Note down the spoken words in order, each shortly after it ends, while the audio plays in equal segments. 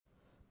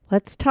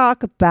Let's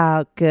talk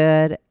about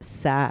good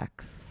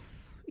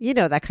sex. You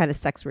know, that kind of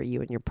sex where you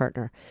and your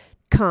partner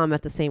come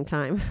at the same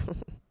time.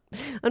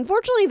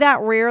 Unfortunately,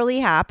 that rarely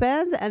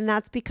happens, and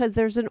that's because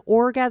there's an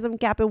orgasm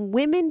gap, and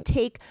women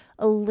take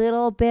a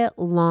little bit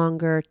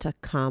longer to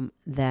come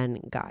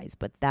than guys.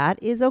 But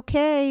that is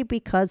okay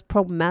because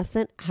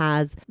Promescent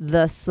has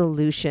the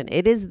solution.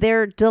 It is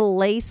their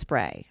delay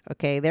spray,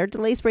 okay? Their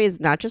delay spray is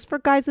not just for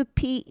guys with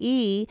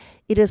PE.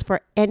 It is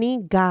for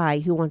any guy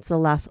who wants to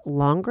last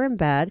longer in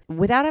bed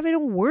without having to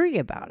worry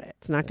about it.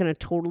 It's not going to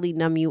totally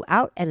numb you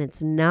out, and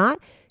it's not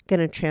going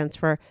to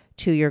transfer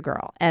to your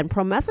girl. And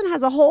Promescent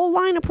has a whole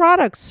line of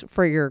products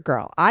for your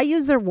girl. I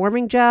use their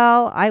warming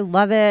gel. I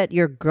love it.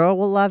 Your girl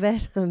will love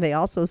it. And they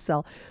also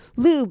sell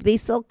lube. They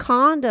sell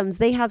condoms.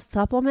 They have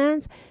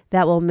supplements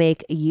that will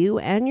make you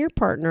and your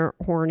partner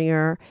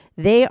hornier.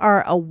 They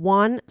are a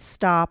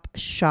one-stop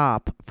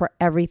shop for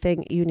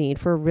everything you need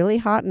for a really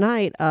hot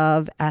night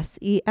of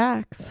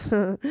sex.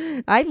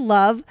 I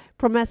love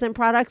Promescent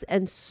products,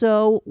 and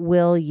so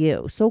will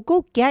you. So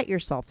go get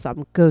yourself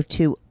some. Go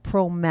to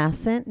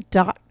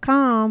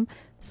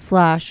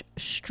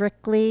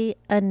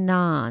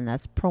promescent.com/strictlyanon.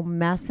 That's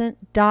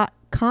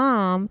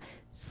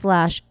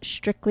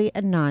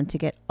promescent.com/strictlyanon to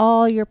get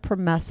all your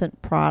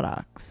Promescent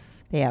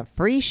products. They have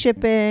free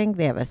shipping.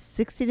 They have a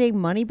 60-day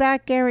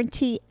money-back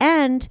guarantee,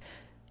 and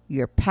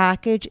your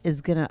package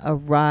is going to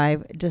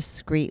arrive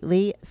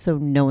discreetly, so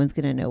no one's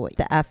going to know what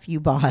the F you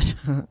bought.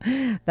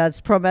 That's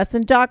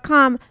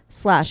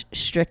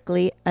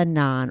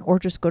promescent.com/strictlyanon, or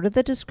just go to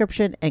the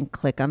description and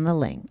click on the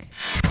link.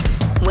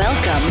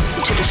 Welcome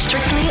to the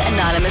Strictly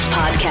Anonymous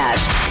Podcast.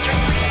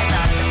 Strictly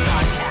Anonymous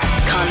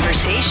Podcast.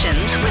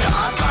 Conversations with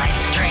online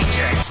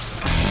strangers.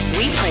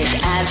 We place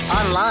ads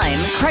online.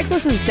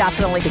 Craigslist is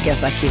definitely the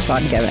gift that keeps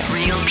on giving.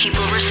 Real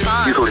people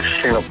respond. You go to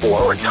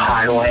Singapore or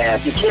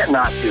Thailand, you can't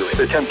not do it.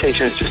 The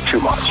temptation is just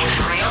too much.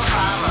 Real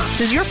problems.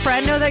 Does your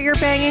friend know that you're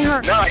banging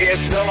her? No, he has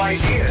no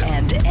idea.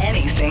 And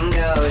anything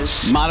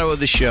goes. Motto of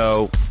the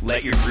show,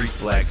 let your Greek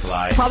flag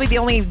fly. Probably the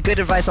only good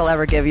advice I'll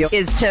ever give you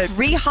is to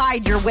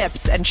re-hide your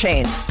whips and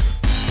chains.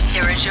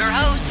 Here is your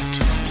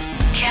host,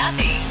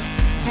 Kathy.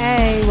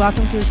 Hey,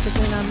 welcome to the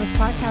Strictly Anonymous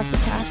Podcast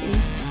with Kathy.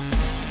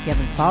 If you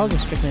haven't followed the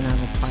Strictly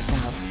Anonymous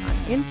Podcast on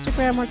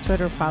Instagram or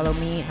Twitter, follow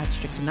me at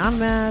Strict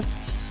Anonymous.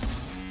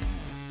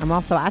 I'm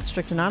also at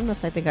Strict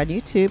Anonymous, I think, on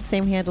YouTube.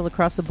 Same handle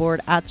across the board,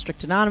 at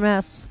Strict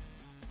Anonymous.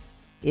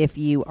 If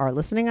you are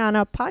listening on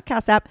a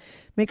podcast app,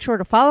 make sure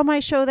to follow my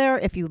show there.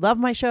 If you love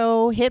my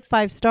show, hit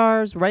 5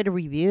 stars, write a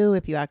review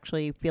if you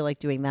actually feel like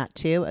doing that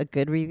too, a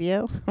good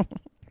review.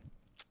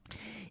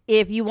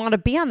 If you want to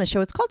be on the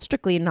show, it's called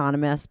Strictly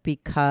Anonymous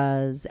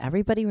because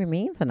everybody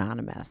remains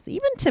anonymous,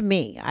 even to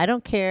me. I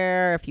don't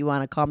care if you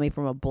want to call me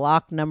from a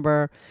block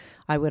number.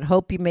 I would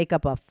hope you make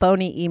up a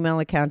phony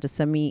email account to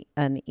send me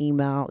an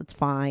email. It's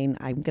fine.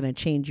 I'm going to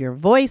change your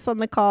voice on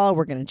the call.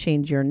 We're going to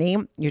change your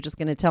name. You're just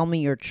going to tell me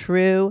your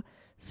true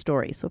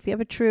story. So if you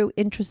have a true,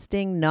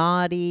 interesting,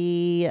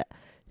 naughty,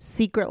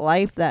 secret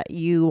life that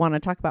you want to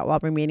talk about while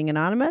remaining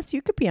anonymous,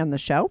 you could be on the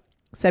show.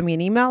 Send me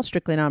an email,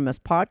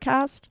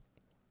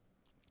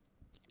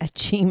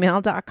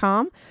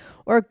 strictlyanonymouspodcast@gmail.com,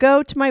 or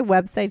go to my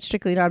website,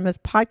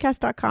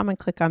 strictlyanonymouspodcast.com, and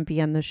click on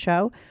Be on the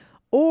Show.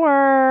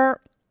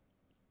 Or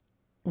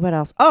what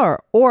else?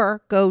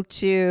 Or go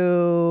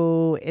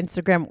to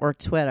Instagram or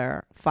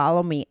Twitter.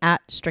 Follow me at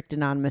Strict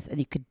Anonymous, and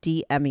you could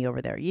DM me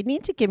over there. You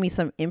need to give me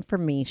some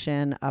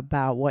information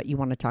about what you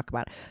want to talk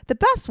about. The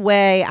best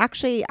way, I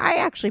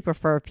actually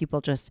prefer if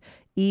people just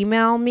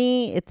email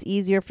me. It's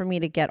easier for me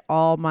to get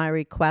all my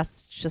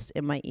requests just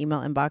in my email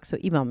inbox. So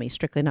email me,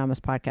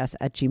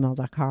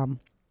 strictlyanonymouspodcast@gmail.com.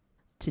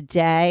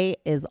 Today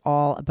is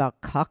all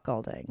about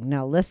cuckolding.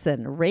 Now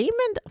listen,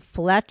 Raymond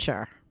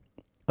Fletcher,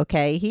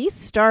 okay, he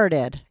just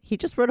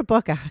wrote a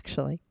book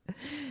actually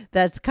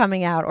that's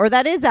coming out, or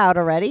that is out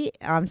already,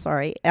 on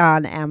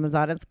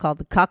Amazon. It's called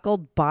The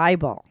Cuckold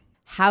Bible.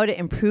 How to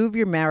improve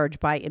your marriage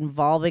by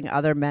involving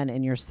other men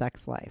in your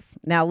sex life.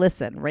 Now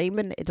listen,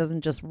 Raymond, it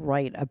doesn't just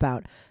write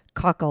about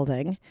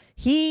cuckolding.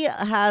 He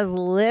has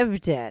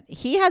lived it.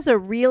 He has a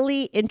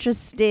really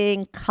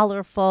interesting,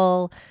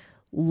 colorful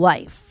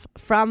life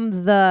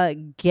from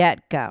the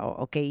get-go.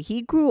 Okay,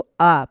 he grew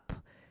up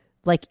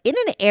like in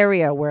an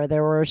area where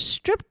there were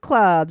strip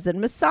clubs and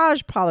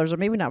massage parlors, or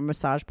maybe not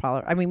massage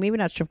parlor. I mean, maybe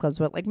not strip clubs,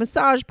 but like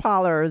massage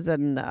parlors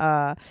and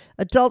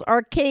adult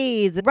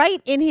arcades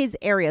right in his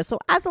area. So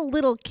as a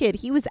little kid,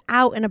 he was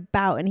out and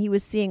about and he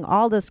was seeing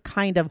all this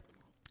kind of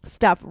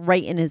stuff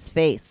right in his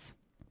face.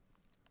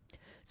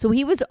 So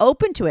he was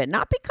open to it,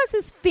 not because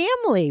his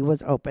family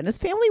was open. His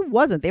family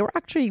wasn't. They were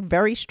actually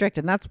very strict,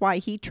 and that's why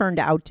he turned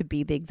out to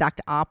be the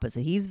exact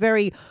opposite. He's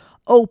very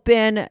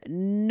open,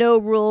 no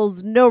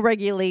rules, no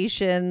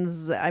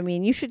regulations. I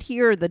mean, you should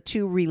hear the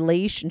 2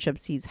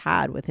 relationships he's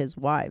had with his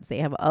wives. They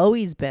have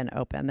always been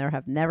open. There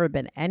have never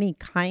been any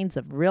kinds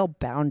of real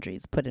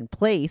boundaries put in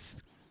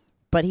place.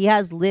 But he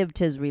has lived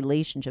his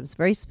relationships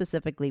very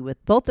specifically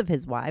with both of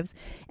his wives,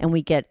 and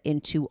we get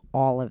into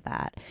all of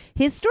that.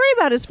 His story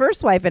about his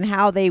first wife and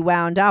how they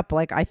wound up,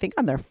 like I think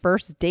on their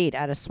first date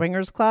at a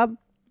swingers club,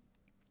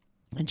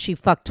 And she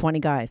fucked 20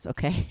 guys,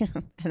 okay?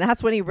 And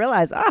that's when he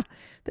realized,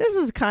 this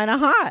is kind of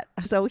hot.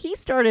 So he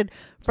started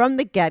from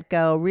the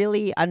get-go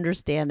really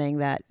understanding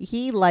that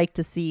he liked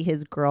to see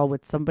his girl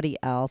with somebody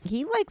else.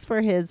 He likes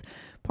for his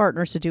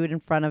partners to do it in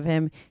front of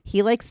him.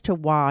 He likes to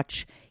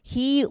watch.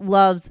 He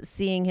loves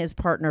seeing his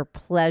partner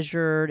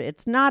pleasured.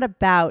 It's not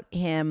about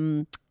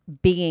him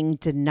being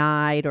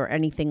denied or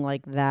anything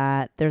like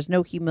that. There's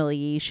no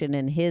humiliation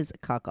in his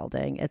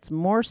cuckolding. It's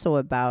more so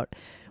about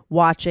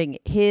watching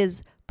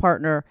his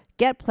partner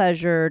get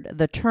pleasured,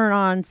 the turn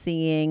on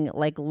seeing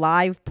like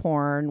live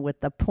porn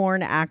with the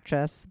porn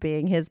actress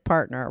being his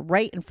partner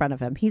right in front of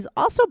him. He's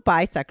also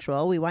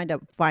bisexual. We wind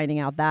up finding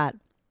out that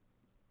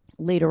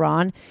later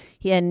on.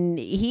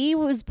 He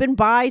was been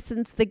bi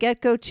since the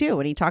get-go too,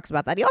 and he talks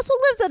about that. He also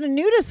lives at a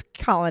nudist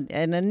colony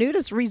and a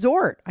nudist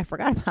resort. I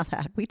forgot about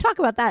that. We talk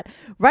about that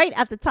right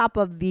at the top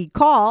of the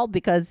call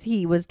because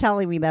he was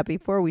telling me that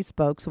before we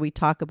spoke. So we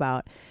talk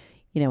about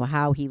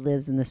how he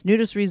lives in this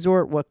nudist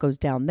resort, what goes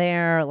down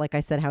there. Like I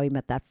said, how he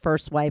met that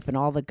first wife and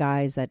all the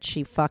guys that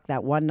she fucked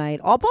that one night.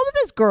 Both of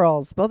his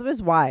girls, both of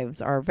his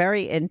wives are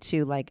very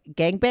into like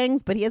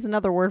gangbangs, but he has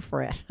another word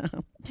for it.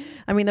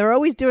 I mean, they're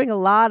always doing a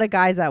lot of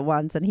guys at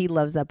once, and he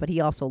loves that, but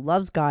he also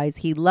loves guys.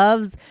 He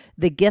loves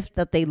the gift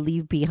that they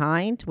leave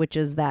behind, which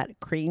is that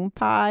cream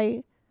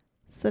pie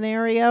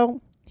scenario.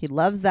 He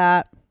loves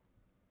that.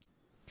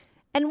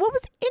 And what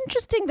was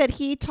interesting that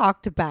he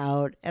talked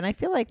about, and I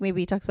feel like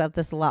maybe he talks about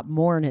this a lot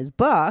more in his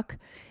book,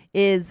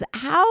 is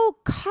how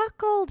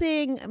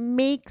cuckolding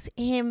makes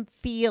him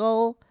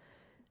feel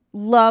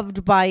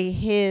loved by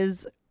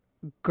his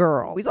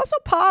girl. He's also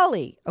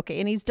poly, okay,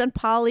 and he's done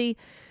poly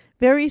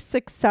very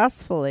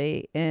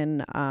successfully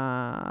in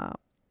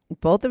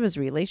both of his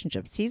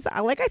relationships. He's,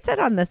 like I said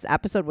on this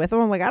episode with him,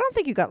 I'm like, I don't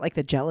think you got like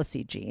the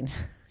jealousy gene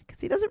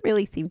because he doesn't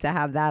really seem to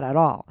have that at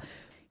all.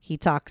 He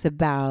talks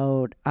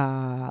about,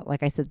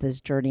 like I said,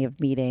 this journey of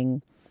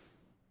meeting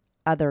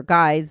other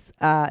guys,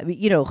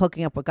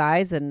 hooking up with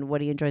guys and what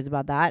he enjoys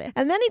about that.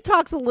 And then he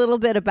talks a little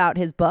bit about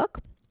his book,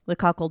 The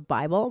Cuckold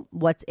Bible,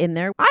 what's in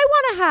there. I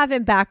want to have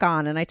him back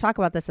on, and I talk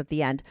about this at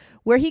the end,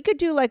 where he could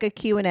do like a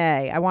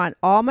Q&A. I want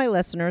all my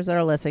listeners that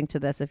are listening to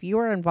this, if you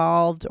are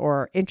involved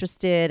or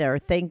interested or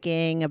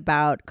thinking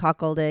about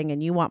cuckolding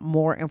and you want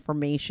more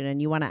information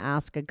and you want to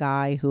ask a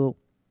guy who,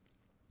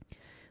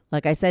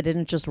 like I said,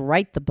 didn't just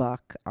write the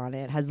book on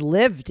it, has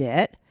lived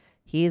it.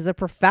 He's a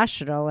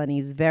professional and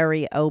he's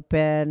very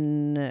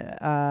open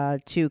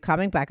to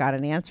coming back out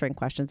and answering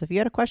questions. If you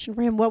had a question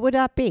for him, what would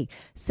that be?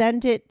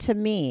 Send it to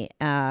me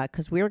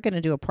because we are going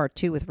to do a part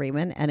 2 with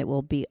Raymond, and it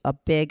will be a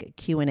big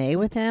Q&A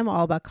with him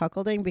all about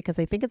cuckolding because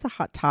I think it's a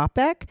hot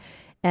topic.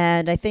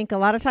 And I think a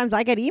lot of times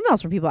I get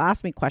emails from people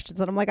asking me questions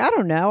and I'm like, I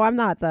don't know.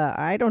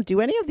 I don't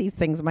do any of these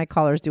things my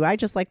callers do. I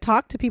just like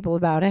talk to people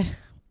about it.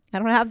 I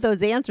don't have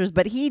those answers,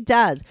 but he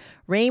does.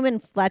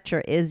 Raymond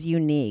Fletcher is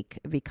unique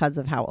because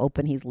of how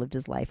open he's lived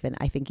his life. And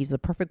I think he's the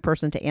perfect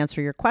person to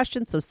answer your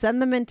questions. So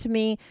send them in to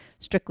me,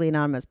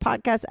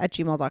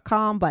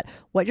 strictlyanonymouspodcast@gmail.com. But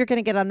what you're going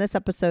to get on this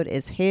episode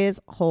is his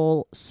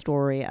whole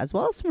story, as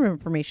well as some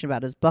information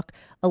about his book.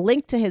 A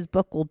link to his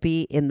book will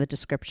be in the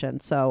description.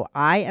 So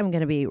I am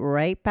going to be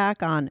right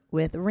back on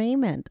with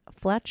Raymond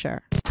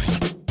Fletcher.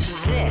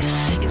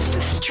 This is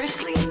the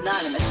Strictly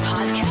Anonymous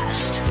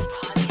Podcast.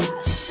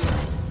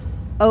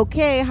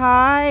 Okay,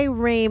 hi,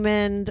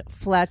 Raymond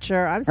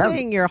Fletcher. I'm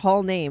saying your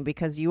whole name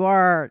because you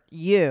are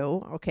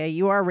you. Okay,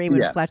 you are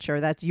Raymond Fletcher.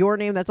 That's your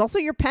name. That's also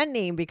your pen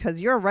name because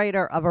you're a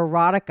writer of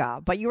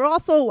erotica, but you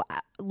also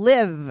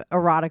live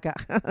erotica.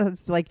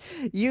 It's like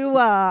you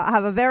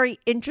have a very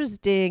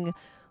interesting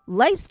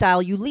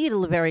lifestyle. You lead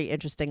a very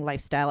interesting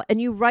lifestyle, and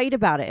you write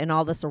about it in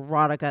all this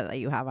erotica that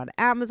you have on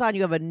Amazon.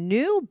 You have a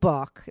new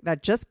book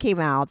that just came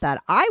out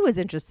that I was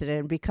interested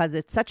in because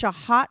it's such a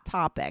hot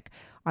topic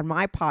on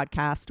my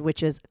podcast,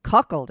 which is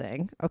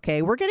cuckolding.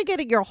 Okay, we're going to get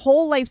at your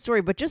whole life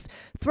story, but just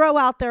throw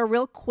out there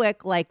real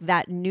quick, like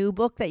that new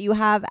book that you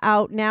have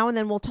out now. And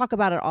then we'll talk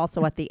about it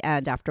also at the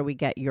end after we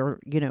get your,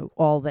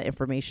 all the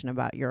information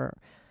about your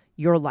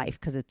life,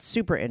 because it's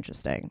super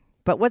interesting.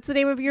 But what's the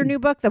name of your new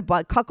book?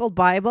 The Cuckold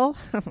Bible?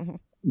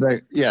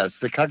 Yes,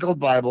 The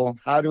Cuckold Bible,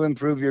 How to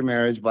Improve Your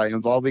Marriage by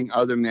Involving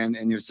Other Men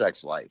in Your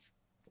Sex Life.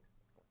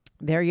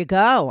 There you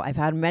go. I've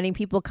had many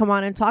people come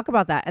on and talk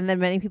about that. And then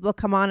many people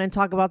come on and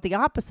talk about the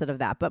opposite of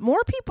that. But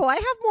more people, I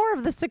have more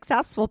of the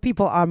successful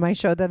people on my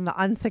show than the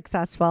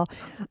unsuccessful.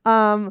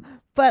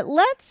 But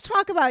let's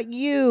talk about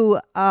you,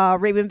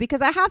 Raymond,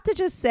 because I have to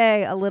just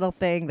say a little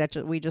thing that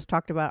we just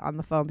talked about on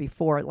the phone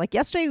before. Like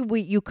yesterday,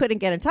 you couldn't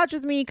get in touch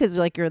with me because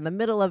like you're in the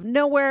middle of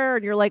nowhere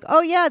and you're like, oh,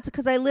 yeah, it's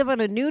because I live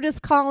on a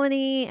nudist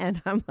colony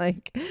and I'm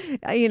like,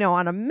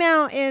 on a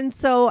mountain.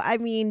 So, I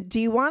mean, do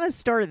you want to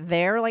start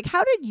there? Like,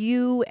 how did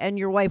you and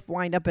your wife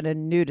wind up in a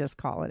nudist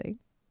colony?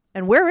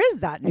 And where is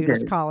that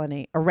nudist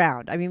colony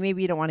around? I mean,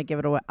 maybe you don't want to give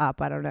it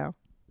up. I don't know.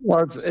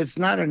 Well, it's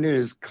not a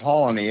nudist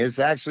colony. It's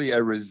actually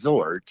a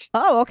resort.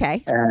 Oh,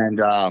 okay.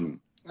 And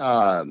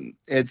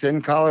it's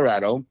in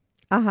Colorado.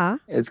 Uh-huh.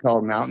 It's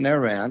called Mountain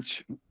Air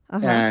Ranch.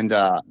 Uh-huh. And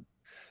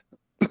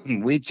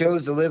we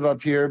chose to live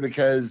up here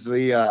because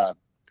we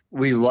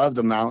love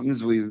the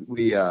mountains.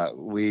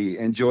 We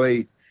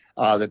enjoy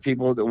the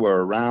people that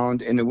were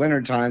around. In the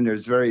wintertime,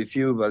 there's very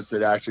few of us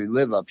that actually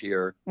live up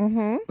here.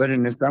 Mm-hmm. But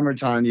in the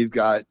summertime, you've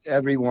got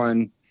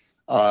everyone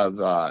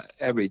of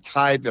every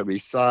type, every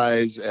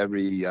size,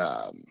 every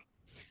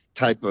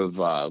type of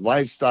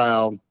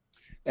lifestyle.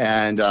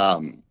 And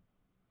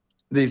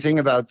the thing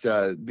about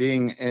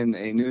being in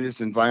a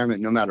nudist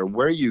environment, no matter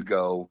where you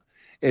go,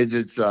 is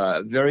it's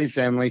very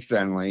family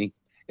friendly.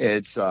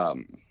 It's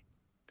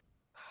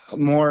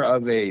more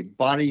of a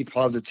body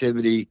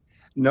positivity.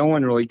 No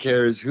one really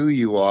cares who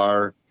you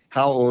are,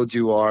 how old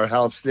you are,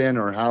 how thin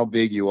or how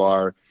big you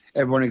are.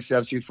 Everyone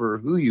accepts you for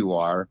who you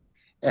are.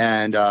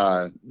 And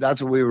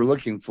that's what we were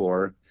looking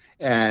for.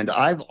 And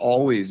I've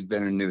always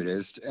been a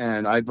nudist.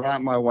 And I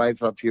brought my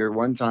wife up here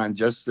one time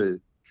just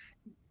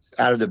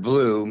out of the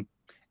blue.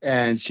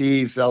 And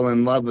she fell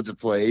in love with the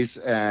place.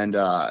 And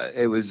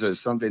it was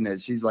something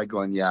that she's like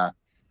going, yeah,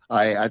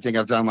 I think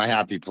I found my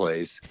happy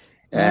place.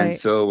 And Right.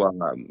 so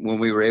when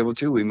we were able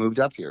to, we moved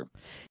up here.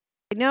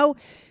 I know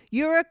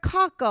you're a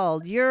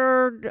cuckold,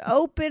 you're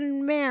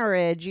open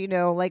marriage,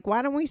 like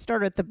why don't we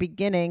start at the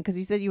beginning? Because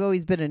you said you've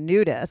always been a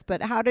nudist,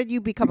 but how did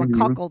you become a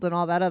cuckold and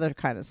all that other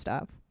kind of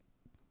stuff?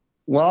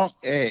 Well,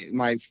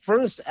 my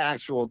first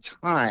actual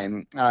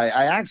time, I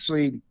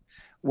actually,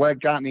 what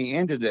got me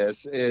into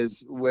this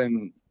is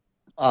when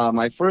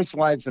my first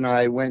wife and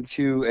I went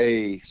to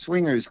a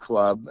swingers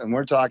club, and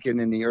we're talking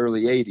in the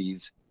early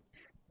 80s.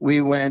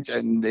 We went,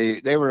 and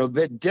they were a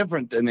bit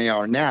different than they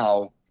are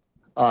now,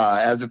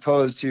 as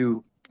opposed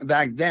to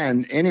back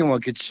then,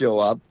 anyone could show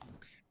up.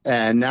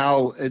 And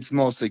now it's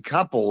mostly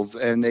couples,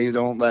 and they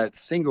don't let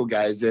single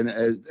guys in.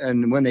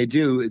 And when they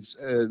do, it's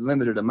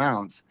limited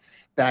amounts.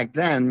 Back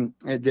then,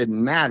 it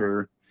didn't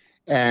matter.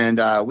 And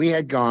we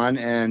had gone,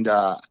 and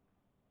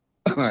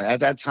at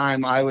that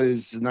time, I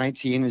was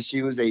 19 and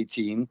she was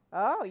 18.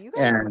 Oh, you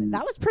guys,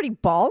 that was pretty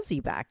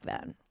ballsy back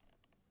then.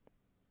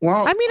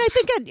 Well, I mean, I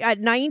think at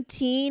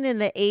 19 in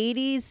the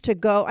 80s to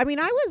go, I mean,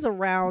 I was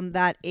around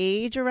that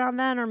age around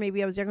then, or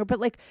maybe I was younger,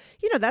 but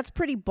that's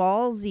pretty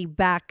ballsy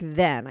back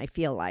then, I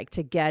feel like,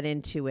 to get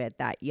into it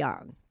that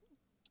young.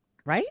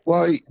 Right?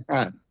 Well,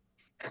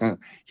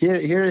 here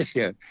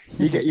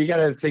you got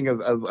to think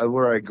of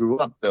where I grew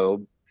up,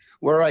 though.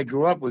 Where I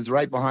grew up was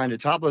right behind a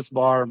topless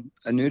bar,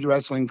 a nude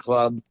wrestling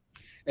club,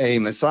 a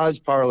massage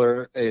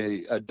parlor,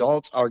 a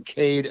adult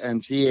arcade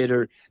and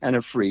theater, and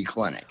a free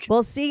clinic.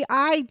 Well, see,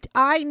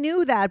 I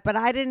knew that, but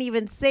I didn't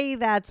even say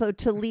that so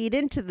to lead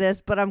into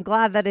this, but I'm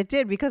glad that it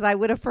did because I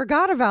would have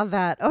forgot about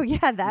that. Oh,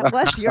 yeah, that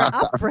was your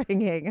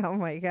upbringing. Oh,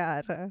 my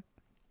God.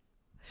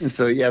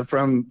 So, yeah,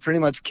 from pretty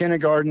much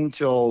kindergarten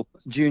till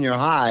junior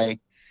high,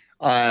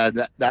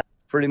 that's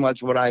pretty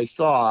much what I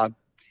saw.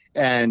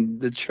 And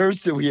the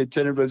church that we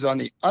attended was on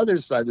the other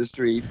side of the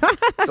street.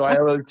 So I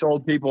always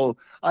told people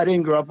I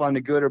didn't grow up on the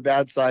good or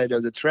bad side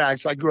of the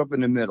tracks. I grew up in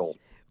the middle.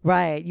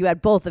 Right. You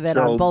had both of it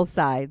on both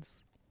sides.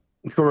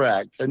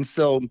 Correct. And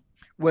so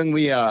when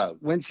we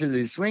went to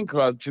the swing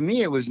club, to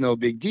me, it was no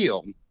big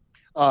deal.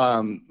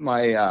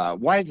 My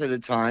wife at the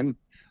time,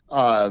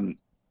 I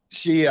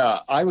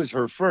was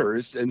her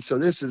first. And so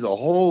this is a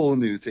whole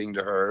new thing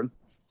to her.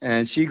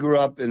 And she grew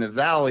up in the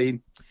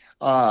valley.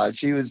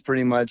 She was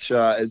pretty much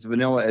as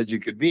vanilla as you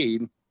could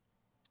be.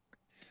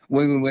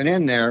 When we went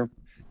in there,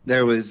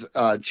 there was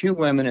 2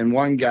 women and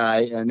 1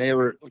 guy, and they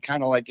were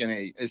kind of like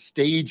in a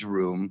stage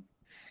room.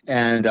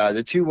 And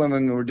the 2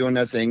 women were doing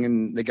their thing,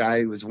 and the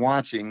guy was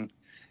watching.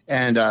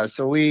 And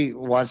so we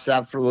watched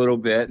that for a little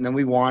bit, and then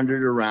we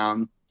wandered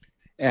around,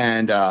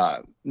 and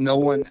no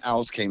one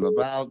else came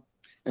about.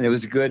 And it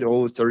was a good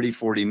 30,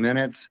 40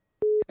 minutes.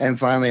 And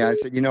finally, I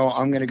said,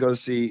 I'm going to go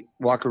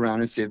walk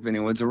around and see if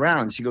anyone's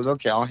around. She goes,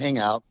 okay, I'll hang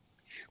out.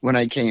 When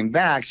I came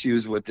back, she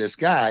was with this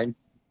guy,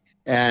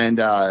 and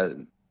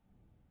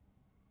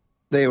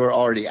they were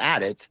already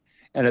at it.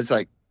 And it's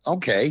like,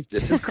 okay,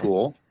 this is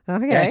cool.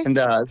 Okay. And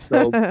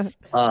so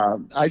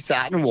I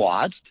sat and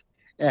watched.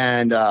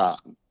 And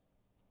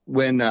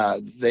when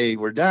they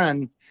were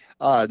done,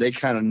 they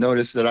kind of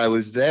noticed that I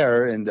was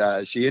there,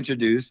 and she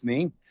introduced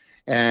me.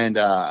 And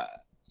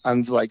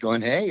I'm like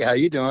going, hey, how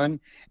you doing?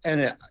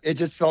 And it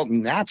just felt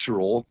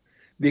natural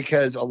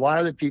because a lot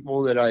of the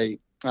people that I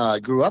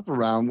grew up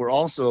around were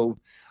also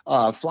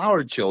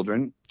flower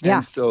children. Yeah.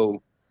 And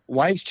so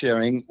wife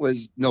sharing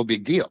was no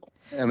big deal.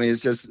 I mean, it's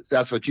just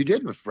that's what you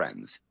did with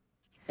friends.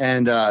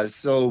 And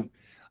so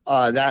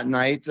that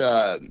night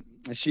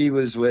she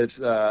was with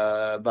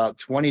about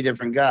 20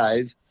 different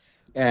guys.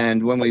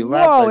 And when we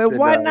left, Whoa, I in said,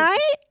 one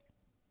night?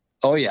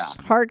 Oh, yeah.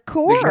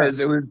 Hardcore. Because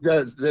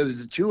there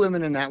was 2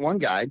 women and that 1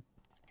 guy.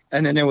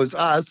 And then there was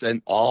us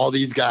and all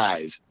these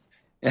guys.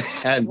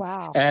 And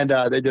wow. And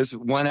they just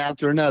one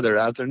after another.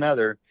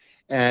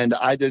 And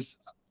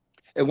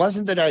it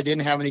wasn't that I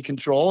didn't have any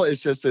control. It's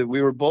just that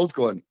we were both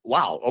going,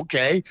 wow,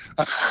 okay,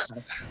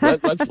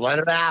 let's let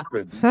it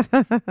happen.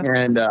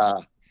 And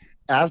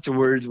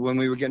afterwards, when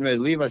we were getting ready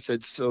to leave, I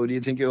said, so do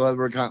you think you'll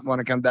ever want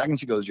to come back? And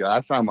she goes, yeah,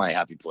 I found my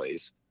happy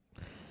place.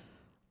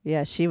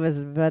 Yeah, she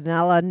was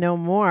vanilla no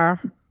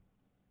more.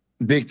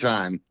 Big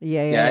time.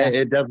 Yeah.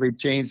 It definitely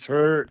changed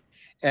her.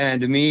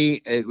 And to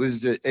me,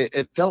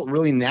 it felt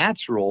really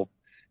natural.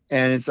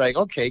 And it's like,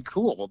 okay,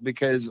 cool.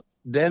 Because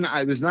then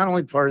I was not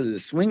only part of the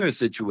swinger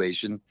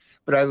situation,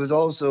 but I was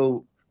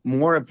also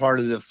more a part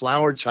of the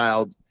flower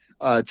child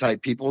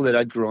type people that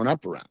I'd grown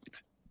up around.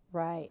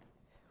 Right.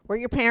 Were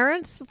your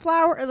parents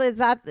flower? Is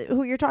that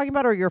who you're talking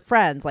about, or your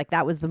friends? Like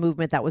that was the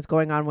movement that was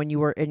going on when you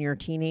were in your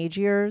teenage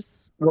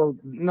years? Well,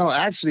 no,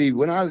 actually,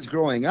 when I was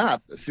growing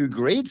up through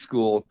grade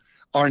school,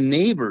 our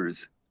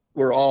neighbors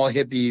were all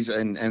hippies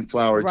and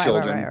flower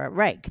children.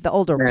 Right. The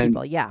older And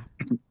people, yeah.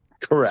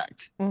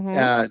 correct.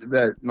 Mm-hmm.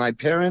 But my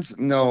parents,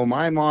 no,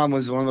 my mom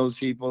was one of those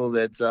people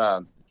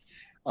that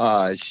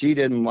she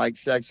didn't like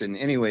sex in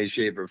any way,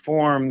 shape, or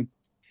form.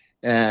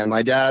 And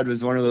my dad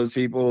was one of those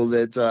people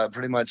that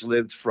pretty much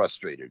lived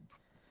frustrated.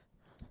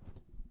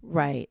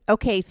 Right.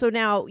 Okay. So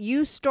now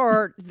you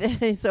start.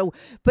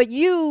 But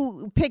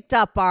you picked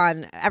up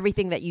on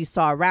everything that you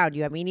saw around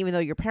you. I mean, even though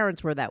your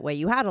parents were that way,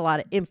 you had a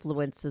lot of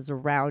influences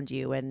around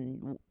you.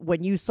 And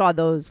when you saw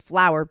those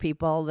flower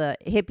people, the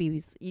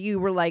hippies, you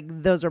were like,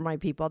 those are my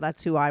people.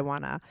 That's who I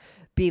want to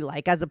be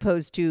like, as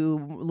opposed to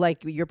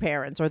like your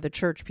parents or the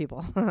church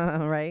people.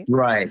 Right.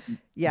 Right.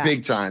 Yeah.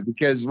 Big time.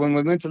 Because when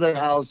we went to their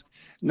house,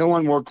 no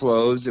one wore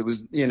clothes. It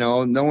was,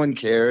 no one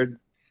cared.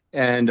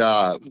 And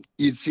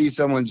you'd see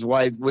someone's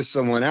wife with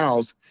someone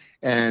else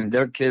and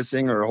they're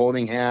kissing or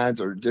holding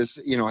hands or just,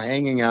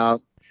 hanging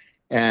out.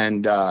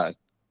 And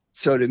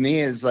so to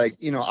me, it's like,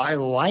 I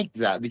like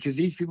that because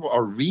these people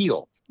are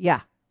real.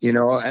 Yeah.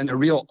 And they're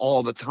real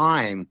all the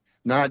time,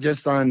 not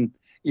just on,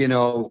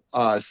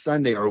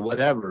 Sunday or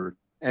whatever.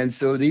 And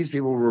so these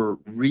people were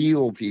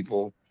real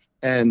people.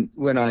 And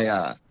when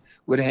I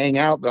would hang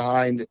out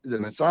behind the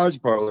massage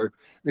parlor,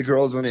 the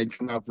girls, when they'd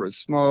come out for a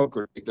smoke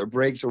or take their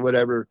breaks or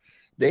whatever,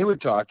 they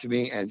would talk to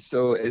me. And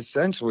so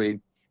essentially,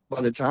 by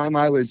the time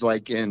I was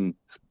like in,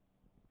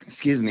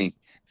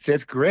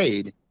 fifth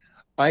grade,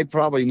 I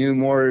probably knew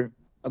more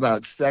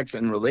about sex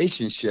and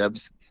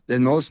relationships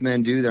than most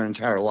men do their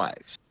entire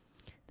lives.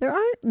 There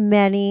aren't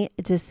many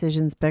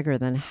decisions bigger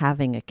than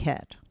having a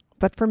kid.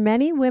 But for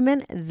many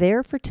women,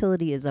 their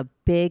fertility is a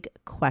big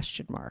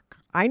question mark.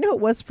 I know it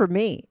was for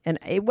me, and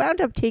it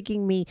wound up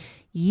taking me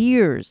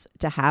years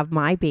to have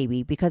my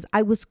baby because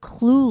I was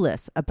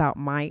clueless about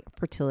my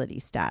fertility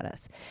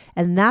status.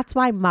 And that's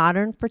why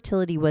Modern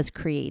Fertility was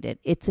created.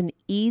 It's an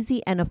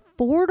easy and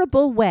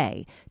affordable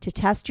way to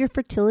test your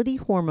fertility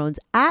hormones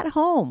at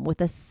home with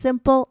a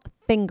simple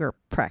finger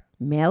prick.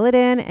 Mail it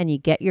in, and you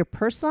get your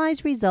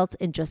personalized results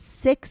in just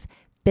 6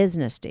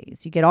 business days.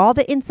 You get all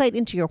the insight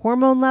into your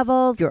hormone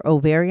levels, your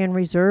ovarian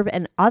reserve,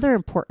 and other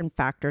important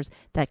factors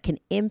that can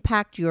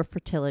impact your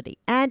fertility.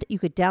 And you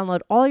could download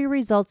all your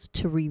results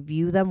to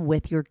review them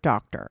with your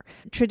doctor.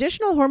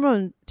 Traditional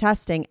hormone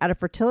testing at a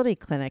fertility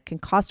clinic can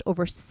cost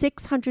over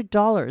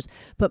 $600,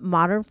 but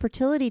modern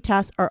fertility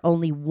tests are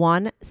only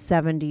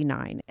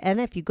 $179.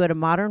 And if you go to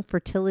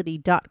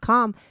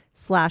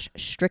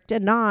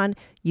modernfertility.com/strictanon,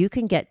 you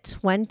can get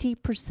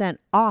 20%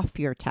 off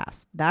your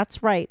test.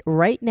 That's right.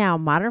 Right now,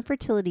 Modern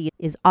Fertility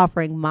is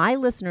offering my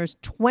listeners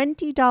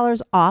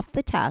 $20 off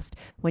the test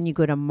when you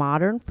go to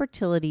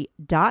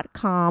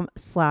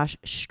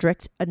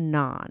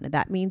modernfertility.com/strictanon.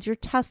 That means your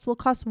test will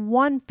cost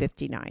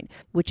 $159,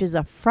 which is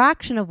a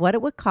fraction of what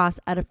it would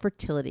cost at a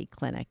fertility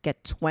clinic.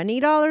 Get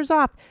 $20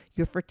 off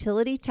your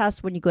fertility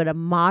test when you go to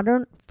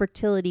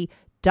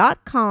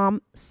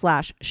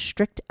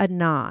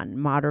modernfertility.com/strictanon.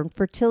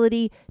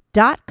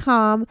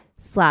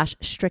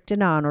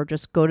 modernfertility.com/strictanon, or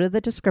just go to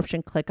the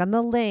description, click on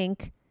the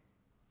link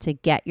to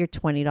get your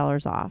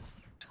 $20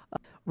 off.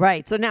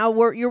 Right. So now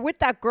you're with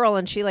that girl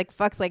and she like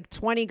fucks like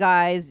 20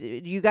 guys.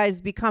 You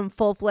guys become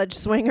full-fledged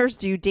swingers.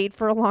 Do you date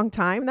for a long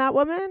time, that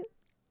woman?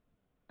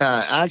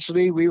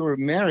 Actually, we were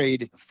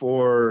married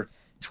for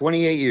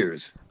 28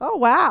 years. Oh,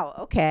 wow.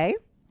 Okay.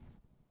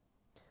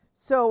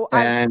 So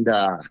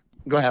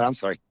go ahead. I'm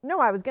sorry. No,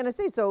 I was going to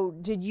say, so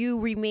did you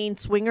remain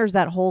swingers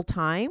that whole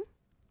time?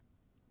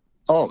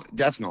 Oh,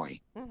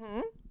 definitely.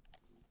 Mm-hmm.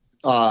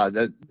 Let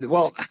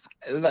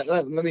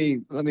me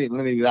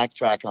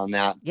backtrack on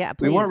that. Yeah,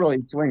 please. We weren't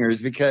really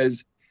swingers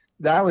because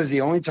that was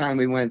the only time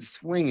we went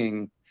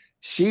swinging.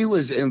 She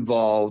was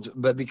involved,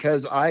 but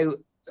because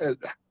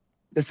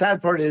the sad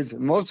part is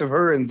most of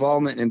her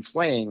involvement in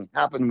playing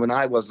happened when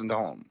I wasn't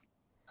home.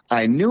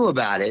 I knew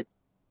about it,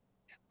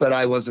 but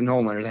I wasn't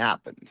home when it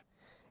happened.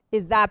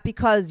 Is that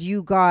because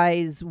you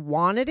guys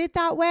wanted it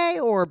that way,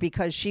 or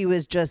because she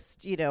was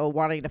just,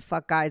 wanting to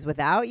fuck guys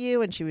without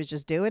you and she was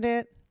just doing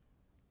it?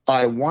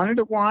 I wanted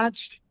to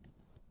watch,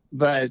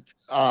 but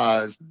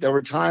there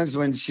were times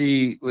when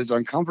she was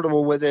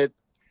uncomfortable with it.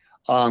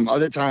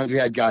 Other times we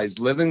had guys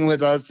living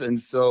with us.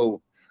 And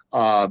so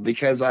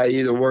because I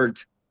either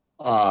worked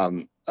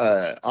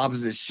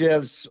opposite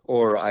shifts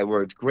or I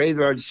worked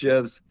graveyard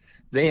shifts,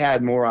 they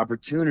had more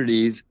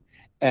opportunities.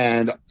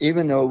 And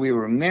even though we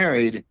were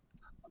married,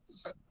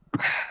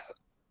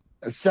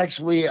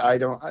 sexually,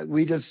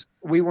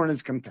 we weren't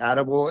as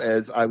compatible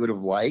as I would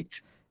have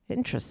liked.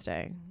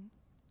 Interesting.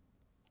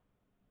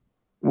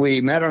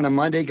 We met on a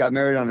Monday, got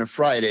married on a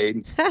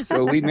Friday.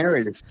 So we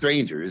married as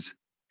strangers.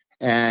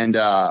 And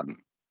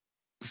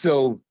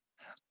so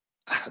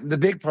the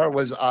big part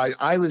was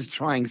I was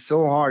trying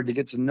so hard to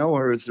get to know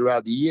her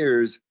throughout the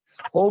years,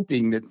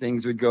 hoping that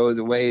things would go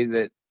the way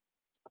that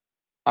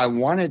I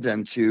wanted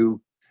them to.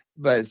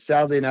 But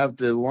sadly enough,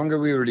 the longer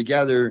we were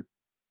together,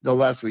 the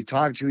less we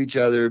talked to each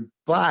other.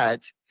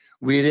 But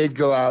we did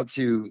go out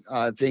to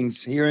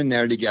things here and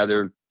there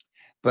together.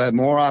 But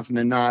more often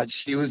than not,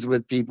 she was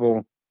with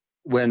people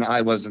when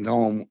I wasn't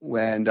home.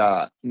 When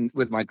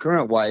with my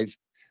current wife,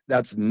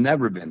 that's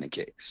never been the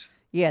case.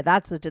 Yeah,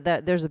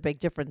 there's a big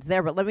difference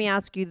there. But let me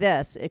ask you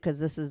this, because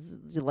this is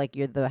like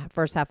the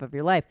first half of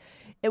your life.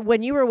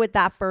 When you were with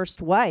that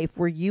first wife,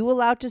 were you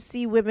allowed to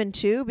see women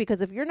too?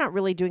 Because if you're not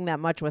really doing that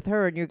much with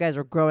her and you guys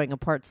are growing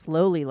apart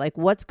slowly, like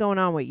what's going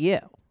on with you?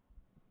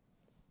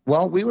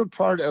 Well, we were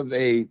part of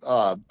a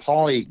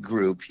poly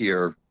group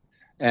here.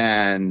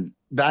 And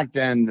back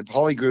then, the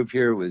poly group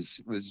here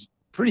was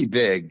pretty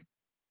big.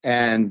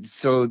 And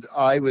so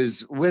I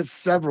was with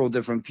several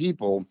different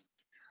people.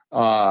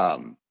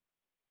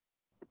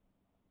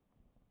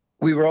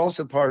 We were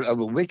also part of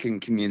a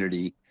Wiccan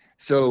community.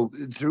 So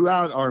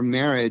throughout our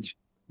marriage,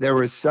 there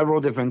were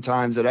several different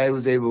times that I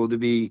was able to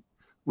be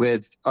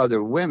with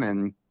other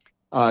women.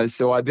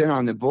 So I've been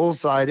on the bull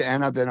side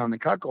and I've been on the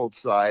cuckold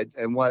side.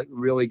 And what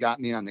really got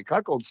me on the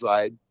cuckold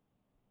side,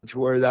 to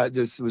where that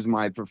just was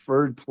my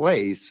preferred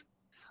place,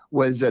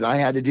 was that I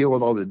had to deal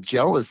with all the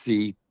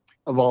jealousy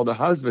of all the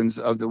husbands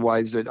of the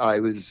wives that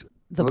I was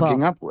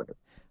hooking up with.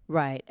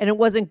 Right. And it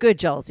wasn't good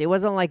jealousy. It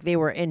wasn't like they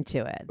were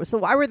into it. So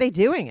why were they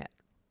doing it?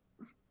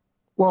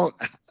 Well,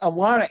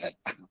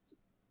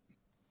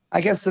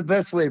 I guess the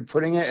best way of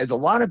putting it is a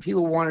lot of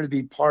people wanted to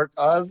be part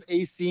of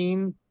a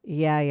scene.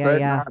 Yeah.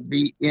 Not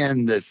be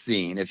in the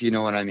scene, if you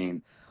know what I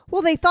mean.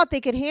 Well, they thought they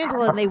could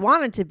handle it and they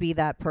wanted to be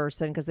that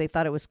person because they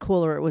thought it was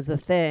cool or it was a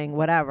thing,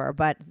 whatever.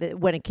 But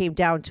when it came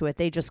down to it,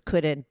 they just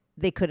couldn't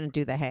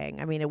do the hang.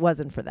 I mean, it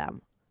wasn't for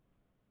them.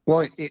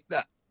 Well,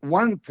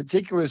 one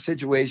particular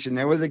situation,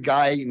 there was a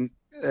guy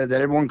that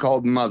everyone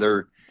called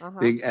Mother.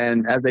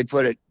 And as they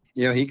put it,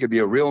 he could be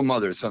a real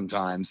mother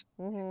sometimes.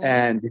 Mm-hmm.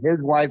 And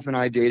his wife and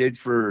I dated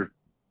for,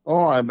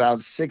 about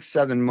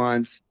 6-7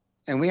 months.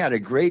 And we had a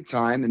great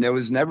time. And there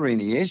was never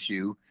any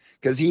issue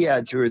because he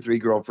had 2 or 3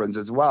 girlfriends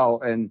as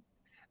well. And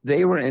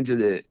they were into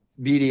the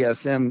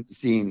BDSM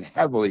scene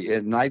heavily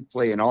and knife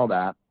play and all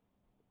that.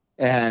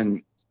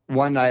 And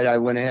one night I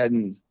went ahead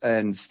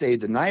and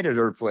stayed the night at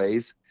her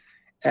place.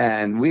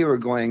 And we were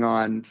going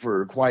on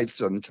for quite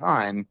some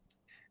time.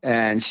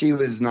 And she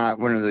was not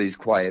one of these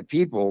quiet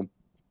people.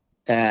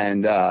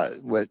 And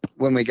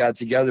when we got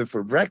together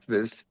for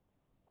breakfast,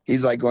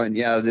 he's like going,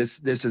 yeah, this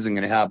isn't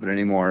going to happen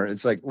anymore.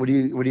 It's like, what are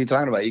you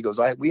talking about? He goes,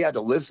 we had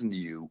to listen to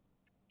you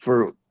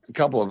for a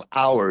couple of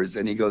hours.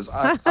 And he goes,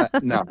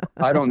 no,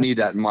 I don't need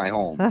that in my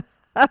home.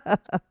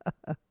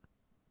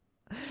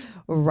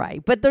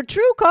 Right. But the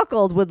true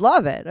cuckold would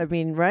love it. I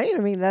mean, right? I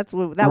mean, that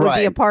would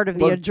be a part of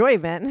the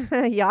enjoyment.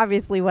 He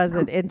obviously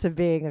wasn't into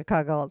being a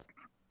cuckold.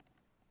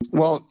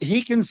 Well,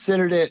 he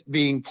considered it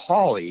being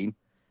poly.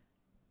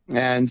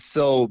 And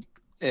so,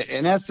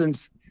 in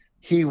essence,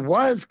 he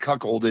was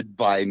cuckolded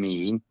by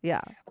me.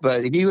 Yeah.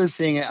 But he was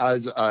seeing it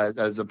as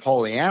a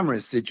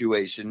polyamorous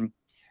situation.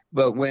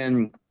 But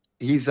when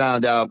he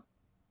found out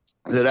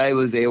that I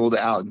was able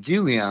to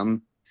outdo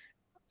him,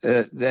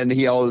 then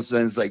he all of a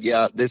sudden is like,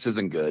 yeah, this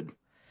isn't good.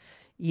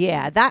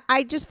 Yeah, that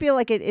I just feel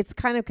like it's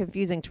kind of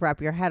confusing to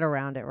wrap your head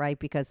around it, right?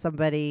 Because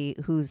somebody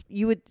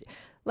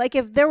like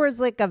if there was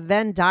like a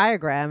Venn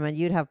diagram and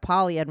you'd have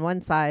poly on one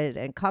side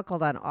and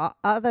cuckold on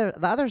the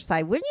other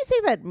side, wouldn't you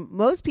say that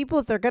most people,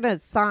 if they're going to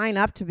sign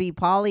up to be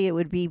poly, it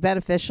would be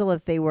beneficial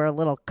if they were a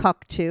little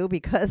cuck too?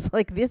 Because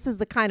like this is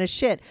the kind of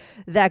shit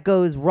that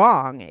goes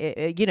wrong,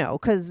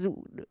 because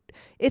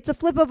it's a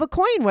flip of a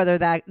coin whether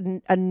that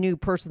a new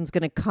person's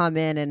going to come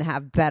in and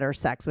have better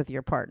sex with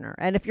your partner.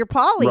 And if you're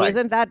poly, right,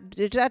 isn't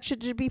that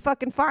should be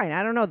fucking fine.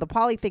 I don't know. The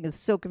poly thing is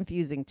so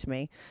confusing to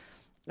me.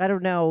 I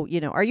don't know.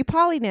 Are you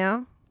poly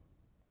now?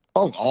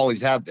 Oh,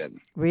 always have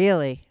been.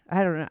 Really?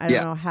 I don't know. I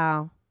don't know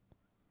how.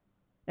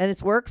 And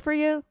it's worked for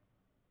you?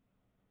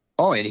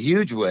 Oh, in a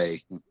huge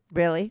way.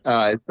 Really?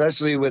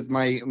 Especially with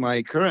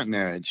my current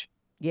marriage.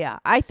 Yeah,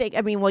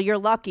 well, you're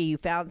lucky you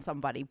found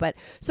somebody. But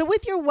so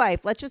with your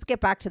wife, let's just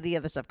get back to the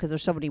other stuff because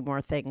there's so many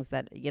more things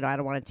that, I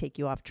don't want to take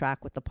you off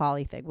track with the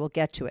poly thing. We'll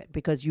get to it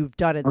because you've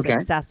done it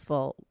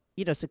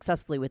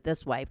successfully with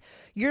this wife.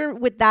 You're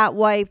with that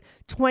wife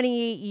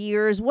 28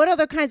 years. What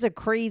other kinds of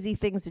crazy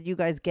things did you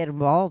guys get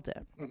involved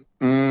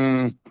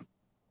in?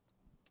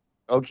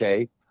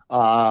 Okay.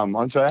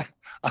 I'm trying.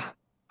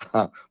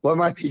 What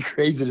might be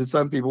crazy to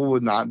some people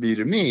would not be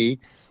to me.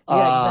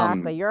 Yeah,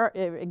 exactly.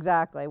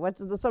 Exactly.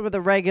 What's some of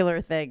the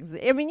regular things?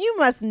 I mean, you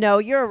must know.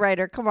 You're a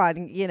writer. Come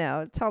on,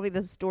 tell me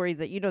the stories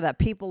that that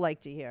people like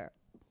to hear.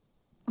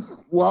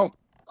 Well,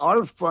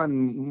 our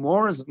fun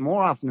more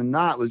often than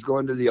not was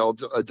going to the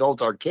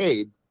adult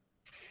arcade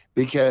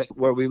because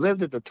where we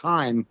lived at the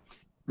time,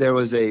 there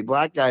was a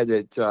black guy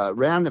that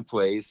ran the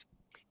place,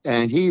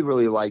 and he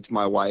really liked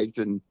my wife,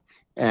 and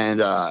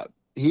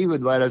he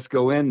would let us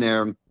go in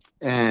there,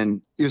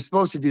 and you're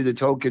supposed to do the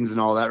tokens and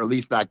all that, or at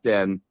least back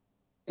then.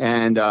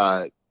 And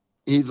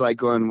he's like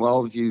going,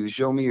 well, if you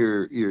show me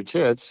your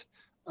tits,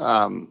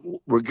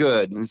 we're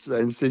good. And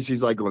so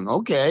she's like going,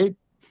 okay.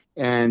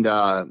 And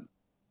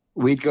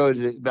we'd go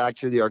back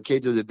to the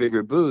arcade, to the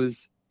bigger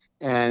booths.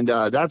 And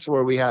that's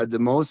where we had the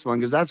most fun,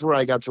 because that's where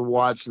I got to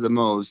watch the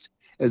most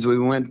as we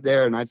went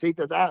there. And I think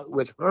that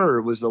with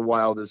her was the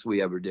wildest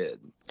we ever did.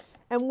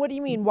 And what do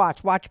you mean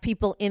watch? Watch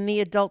people in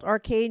the adult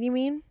arcade, you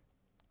mean?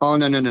 Oh,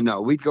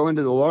 no. We'd go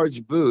into the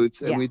large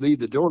booths and we'd leave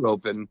the door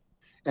open,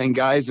 and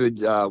guys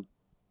would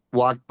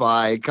walk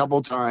by a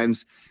couple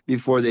times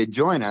before they'd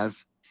join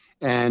us.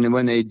 And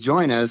when they'd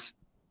join us,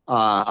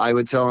 I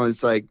would tell them,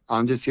 it's like,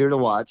 I'm just here to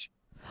watch.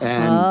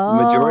 And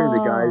the majority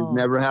of the guys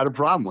never had a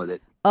problem with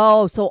it.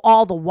 Oh, so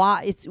all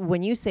the it's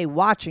when you say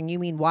watching, you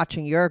mean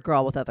watching your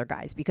girl with other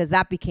guys, because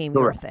that became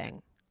your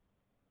thing.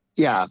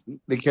 Yeah,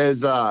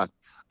 because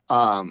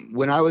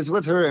when I was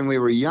with her and we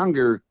were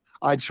younger,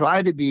 I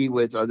tried to be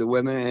with other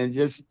women, and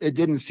it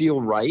didn't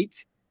feel right.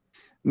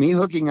 Me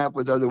hooking up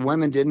with other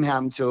women didn't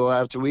happen until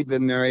after we'd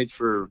been married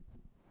for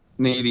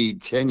maybe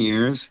 10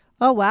 years.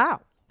 Oh,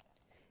 wow.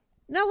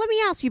 Now, let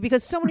me ask you,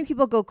 because so many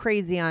people go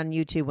crazy on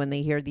YouTube when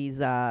they hear these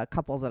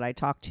couples that I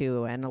talk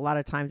to. And a lot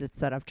of times it's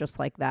set up just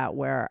like that,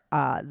 where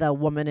the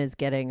woman is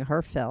getting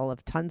her fill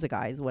of tons of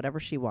guys, whatever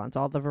she wants,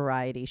 all the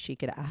variety she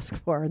could ask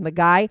for. And the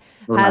guy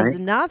has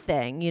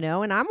nothing,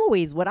 and I'm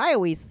always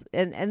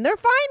and they're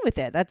fine with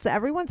it. That's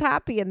everyone's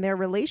happy in their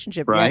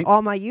relationship. Right. Yet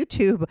all my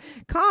YouTube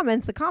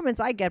comments, the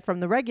comments I get from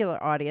the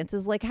regular audience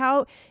is like,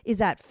 how is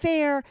that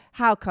fair?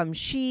 How come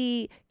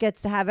she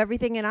gets to have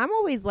everything? And I'm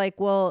always like,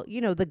 well,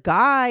 the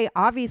guy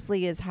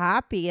obviously is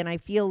happy, and I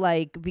feel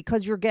like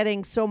because you're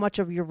getting so much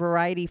of your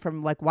variety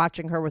from like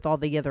watching her with all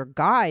the other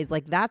guys,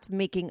 like that's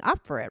making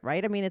up for it,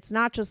 right? I mean, it's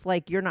not just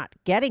like you're not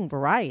getting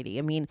variety.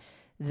 I mean,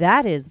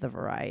 that is the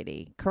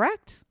variety,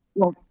 correct?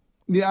 Well,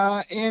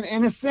 yeah,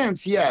 in a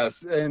sense,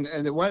 yes. And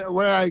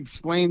what I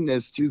explain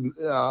this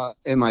to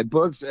in my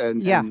books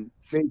and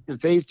face to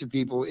face to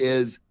people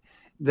is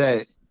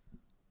that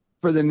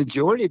for the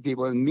majority of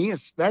people, and me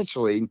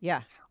especially,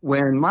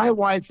 when my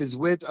wife is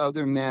with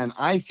other men,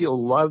 I feel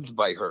loved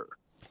by her,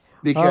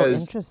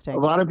 because a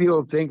lot of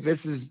people think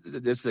this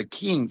is a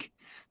kink.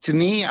 To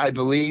me, I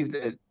believe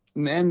that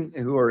men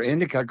who are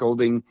into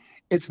cuckolding,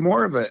 it's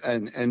more of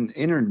an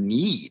inner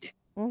need.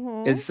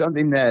 Mm-hmm. It's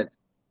something that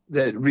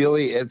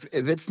really, if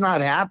it's not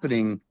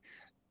happening,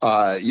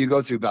 you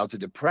go through bouts of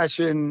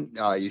depression,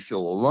 you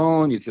feel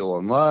alone, you feel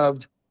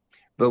unloved.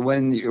 But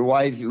when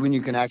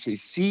you can actually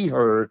see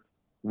her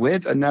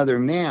with another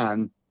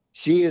man,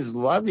 she is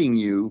loving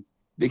you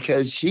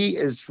because she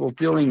is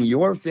fulfilling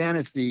your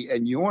fantasy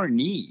and your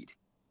need.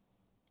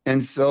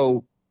 And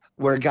so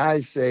where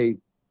guys say,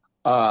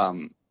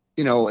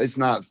 it's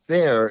not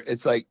fair,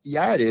 it's like,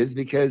 yeah, it is,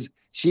 because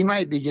she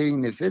might be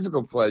getting the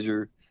physical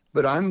pleasure,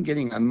 but I'm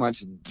getting a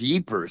much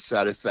deeper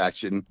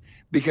satisfaction,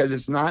 because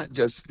it's not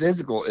just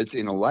physical, it's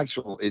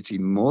intellectual, it's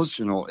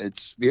emotional,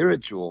 it's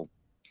spiritual.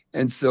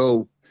 And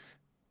so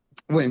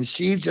when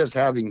she's just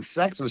having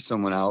sex with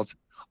someone else,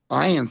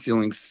 I am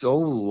feeling so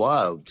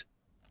loved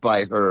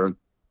by her,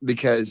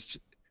 because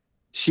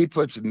she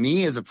puts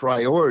me as a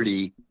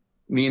priority,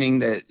 meaning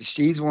that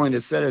she's willing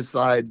to set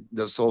aside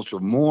the social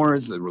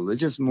mores, the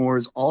religious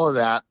mores, all of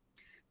that,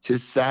 to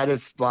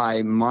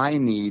satisfy my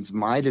needs,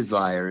 my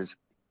desires,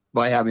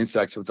 by having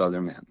sex with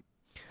other men.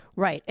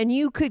 Right. And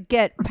you could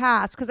get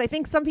past, because I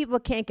think some people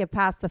can't get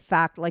past the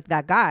fact, like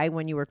that guy,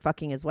 when you were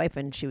fucking his wife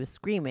and she was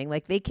screaming,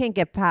 like they can't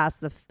get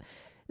past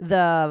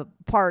the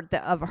part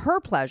of her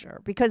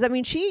pleasure, because I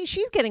mean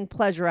she's getting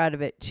pleasure out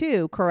of it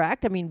too,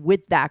 correct? I mean,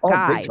 with that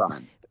guy. Big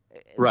time.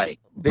 Right.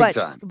 Big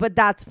time. But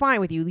that's fine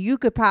with you. You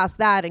could pass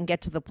that and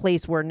get to the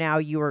place where now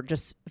you are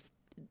just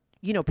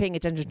paying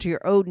attention to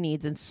your own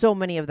needs, and so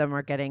many of them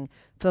are getting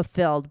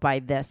fulfilled by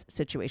this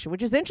situation,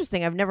 which is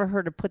interesting. I've never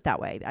heard it put that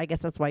way. I guess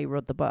that's why you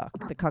wrote the book,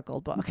 the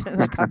Cuckold book,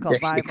 the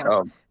Cuckold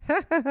Bible.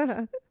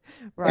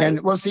 Right. And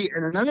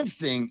and another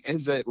thing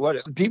is that what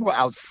people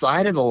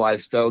outside of the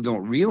lifestyle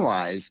don't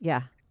realize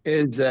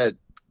is that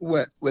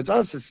with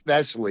us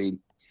especially,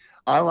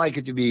 I like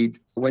it to be,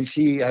 when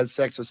she has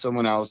sex with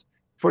someone else,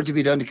 for it to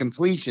be done to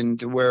completion,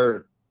 to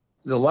where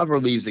the lover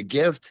leaves a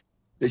gift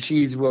that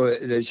she's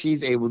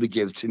able to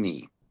give to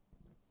me.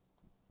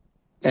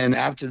 And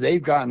after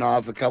they've gotten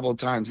off a couple of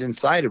times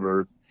inside of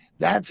her,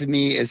 that to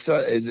me is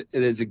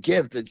a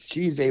gift that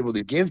she's able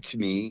to give to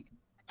me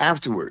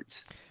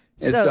afterwards.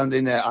 It's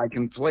something that I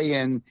can play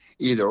in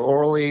either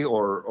orally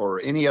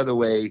or any other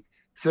way.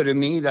 So to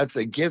me, that's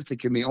a gift that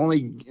can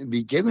only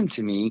be given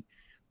to me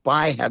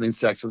by having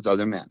sex with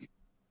other men.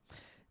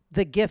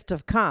 The gift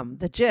of cum,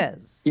 the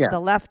jizz, the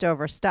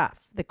leftover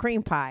stuff, the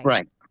cream pie.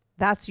 Right.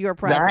 That's your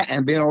present. That,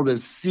 and being able to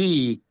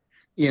see,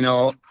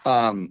 for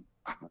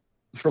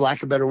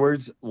lack of better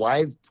words,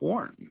 live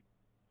porn.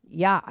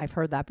 Yeah, I've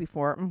heard that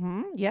before.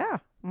 Mm-hmm. Yeah.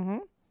 Mm-hmm.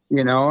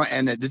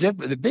 And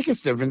the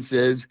biggest difference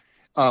is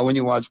when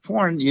you watch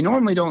porn, you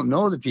normally don't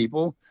know the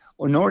people,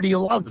 or nor do you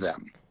love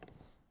them.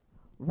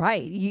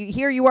 Right.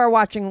 Here you are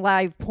watching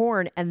live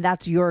porn, and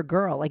that's your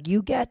girl. Like,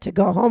 you get to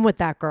go home with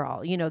that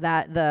girl. You know,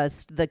 that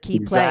the key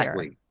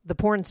player, the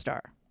porn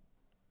star.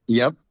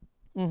 Yep.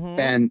 Mm-hmm.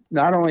 And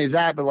not only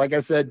that, but like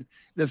I said,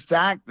 the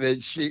fact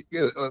that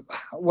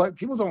what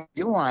people don't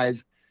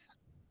realize,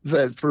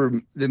 that for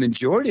the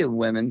majority of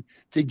women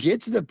to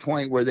get to the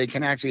point where they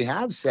can actually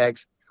have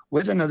sex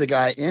with another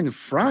guy in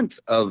front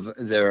of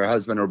their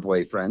husband or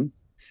boyfriend,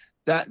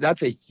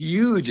 that's a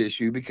huge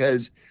issue,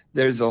 because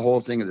there's the whole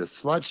thing of the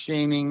slut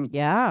shaming,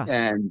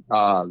 and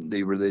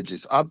the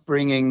religious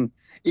upbringing.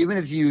 Even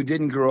if you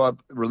didn't grow up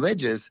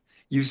religious,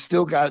 you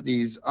still got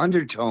these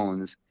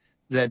undertones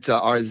that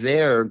are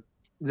there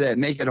that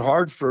make it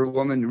hard for a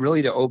woman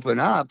really to open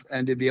up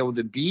and to be able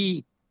to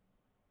be,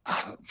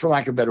 for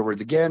lack of better words,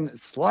 again,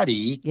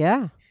 slutty.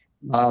 Yeah.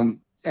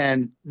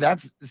 And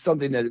that's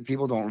something that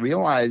people don't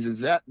realize,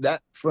 is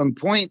that from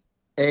point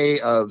A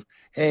of,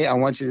 hey, I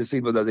want you to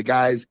sleep with other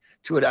guys,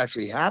 to it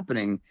actually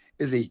happening,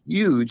 is a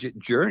huge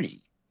journey.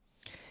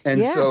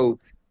 And so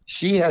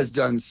she has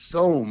done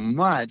so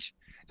much.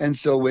 And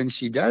so when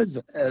she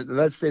does,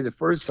 let's say the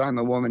first time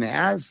a woman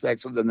has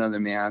sex with another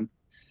man,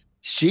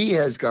 she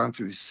has gone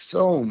through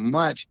so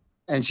much,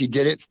 and she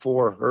did it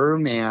for her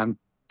man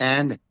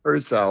and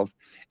herself,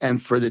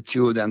 and for the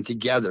two of them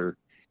together.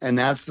 And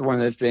that's one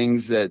of the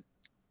things that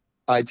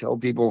I tell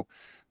people,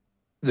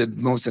 the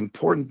most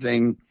important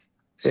thing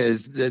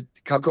is that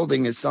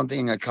cuckolding is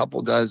something a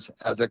couple does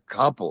as a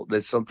couple.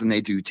 That's something they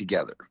do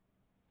together.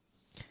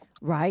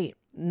 Right.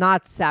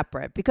 Not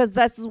separate. Because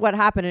this is what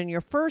happened in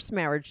your first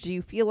marriage. Do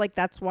you feel like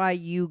that's why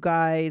you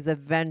guys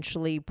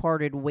eventually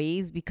parted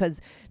ways?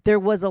 Because there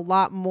was a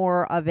lot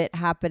more of it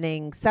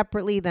happening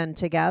separately than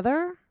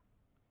together?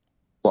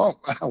 Well,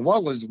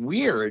 what was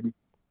weird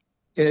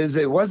is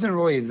it wasn't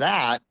really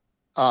that.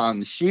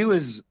 She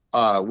was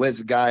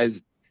with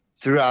guys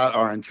throughout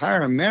our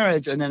entire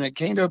marriage, and then it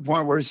came to a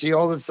point where she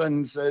all of a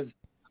sudden says,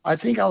 I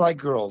think I like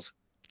girls.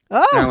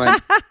 Oh, and I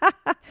went,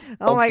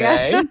 oh my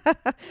God.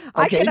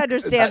 I Okay. can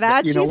understand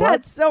that. You know She's what?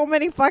 had so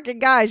many fucking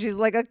guys. She's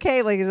like,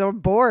 okay, like, I'm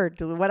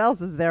bored. What else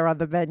is there on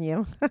the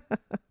menu?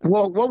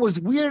 Well, what was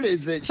weird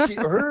is that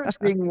her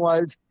thing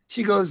was,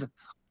 she goes,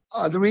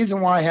 the reason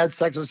why I had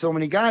sex with so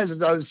many guys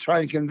is I was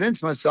trying to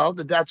convince myself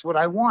that that's what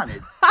I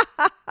wanted.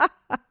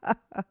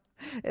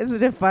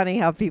 Isn't it funny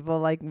how people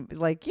like,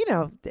 you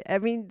know, I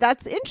mean,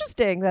 that's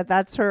interesting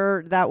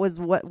that was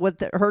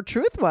what her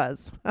truth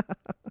was.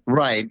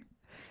 Right.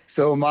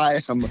 So my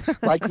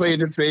claim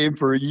to fame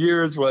for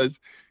years was,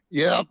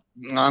 yep,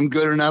 I'm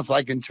good enough.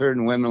 I can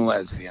turn women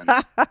lesbians.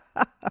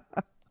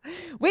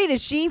 Wait,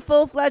 is she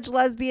full-fledged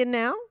lesbian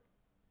now?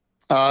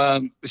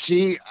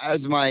 She,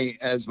 as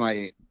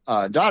my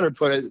daughter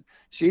put it,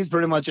 she's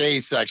pretty much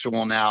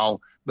asexual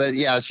now. But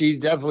yeah, she's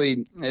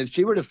definitely, if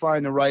she were to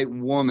find the right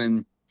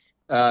woman,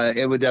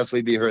 it would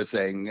definitely be her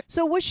thing.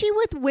 So was she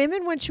with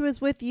women when she was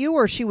with you,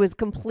 or she was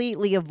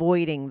completely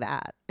avoiding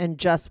that and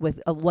just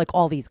with like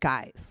all these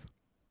guys?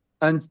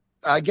 And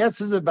I guess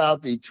it was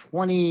about the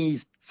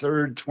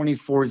 23rd,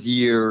 24th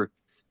year.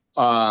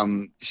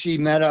 She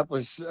met up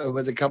with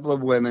a couple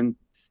of women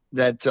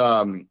that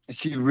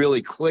she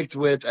really clicked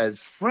with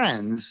as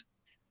friends.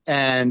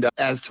 And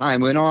as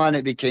time went on,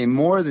 it became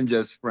more than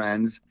just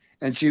friends.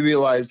 And she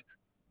realized,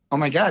 oh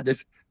my God,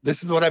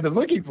 this is what I've been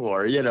looking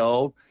for, you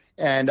know.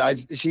 And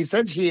she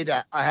said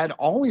I had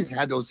always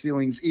had those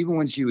feelings even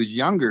when she was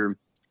younger,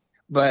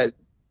 but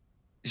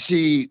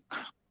she,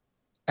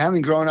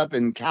 having grown up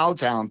in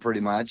Cowtown pretty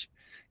much,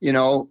 you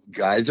know,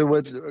 guys are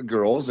with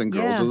girls and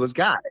girls are with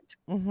guys.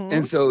 Mm-hmm.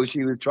 And so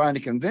she was trying to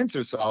convince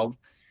herself,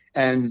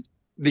 and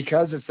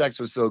because the sex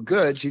was so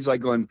good, she's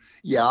like going,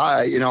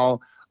 yeah, you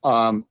know,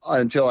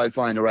 until I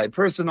find the right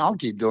person, I'll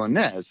keep doing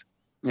this.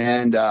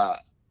 And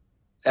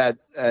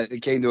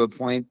it came to a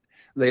point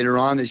later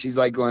on that she's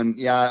like going,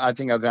 yeah, I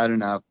think I've had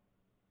enough.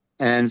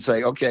 And it's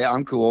like, okay,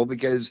 I'm cool,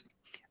 because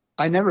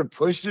I never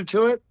pushed her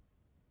to it.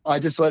 I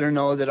just let her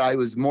know that I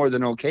was more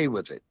than okay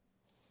with it.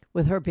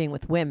 With her being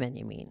with women,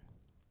 you mean?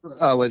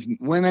 With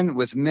women,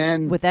 with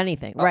men. With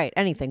anything, right.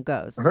 Anything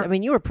goes. I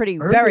mean, you were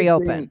very big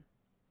open. thing,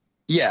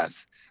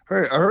 yes.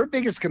 Her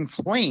biggest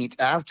complaint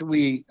after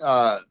we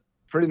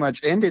pretty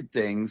much ended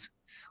things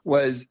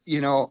was,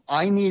 you know,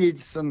 I needed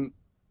some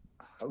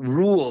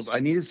rules. I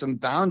needed some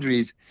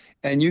boundaries.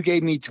 And you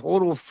gave me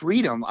total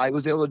freedom. I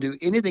was able to do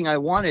anything I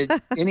wanted,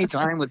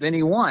 anytime with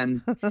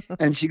anyone.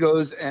 And she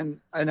goes, and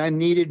I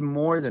needed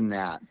more than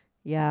that.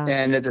 Yeah.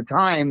 And at the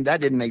time,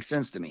 that didn't make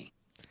sense to me.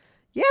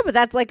 Yeah, but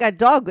that's like a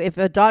dog. If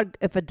a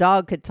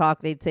dog could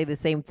talk, they'd say the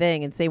same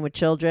thing. And same with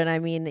children. I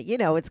mean, you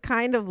know, it's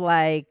kind of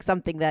like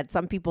something that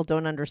some people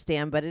don't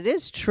understand, but it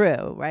is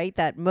true, right?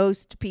 That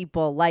most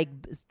people like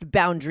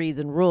boundaries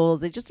and rules.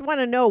 They just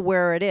want to know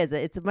where it is.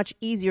 It's much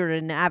easier to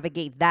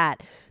navigate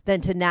that than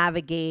to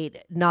navigate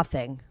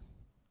nothing.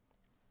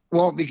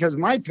 Well, because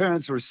my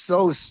parents were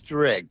so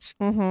strict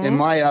in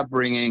my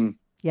upbringing,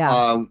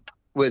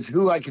 with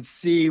who I could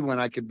see, when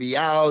I could be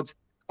out.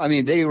 I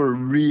mean, they were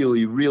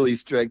really, really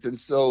strict. And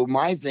so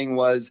my thing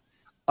was,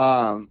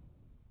 that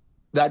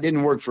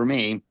didn't work for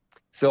me.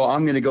 So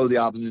I'm going to go the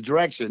opposite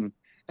direction.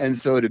 And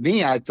so to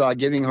me, I thought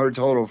giving her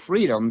total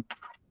freedom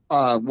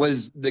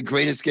was the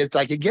greatest gift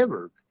I could give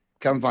her.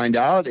 Come find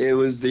out, it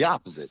was the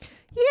opposite.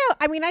 Yeah,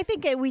 I mean, I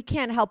think we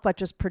can't help but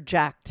just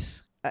project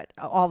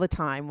all the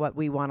time what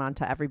we want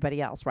onto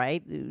everybody else,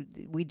 right?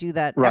 We do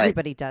that. Right.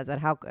 Everybody does that.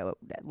 How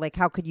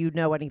could you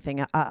know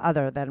anything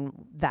other than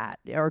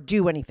that, or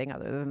do anything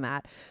other than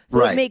that? So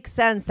Right. It makes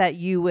sense that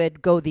you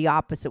would go the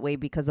opposite way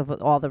because of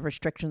all the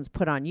restrictions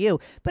put on you.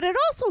 But it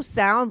also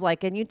sounds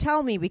like, and you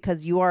tell me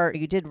because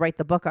you did write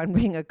the book on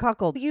being a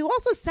cuckold, you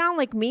also sound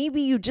like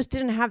maybe you just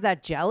didn't have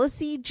that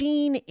jealousy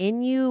gene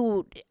in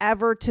you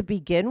ever to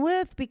begin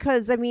with.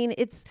 Because I mean,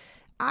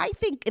 I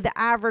think the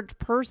average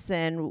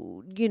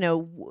person,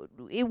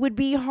 it would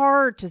be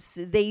hard to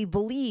see, they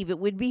believe it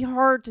would be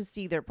hard to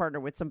see their partner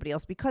with somebody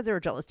else because they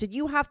were jealous. Did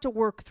you have to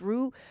work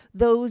through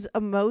those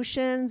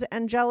emotions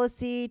and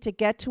jealousy to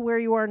get to where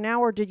you are now?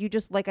 Or did you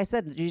just, like I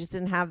said, you just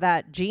didn't have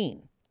that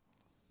gene?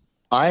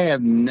 I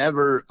have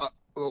never,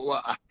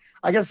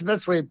 I guess the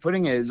best way of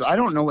putting it is I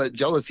don't know what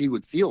jealousy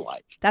would feel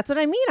like. That's what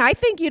I mean. I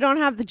think you don't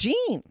have the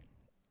gene.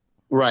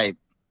 Right.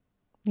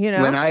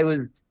 When I was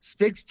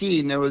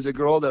 16, there was a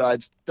girl that I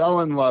fell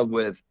in love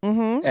with,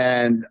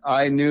 and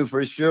I knew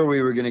for sure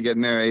we were going to get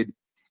married,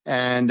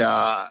 and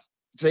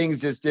things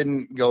just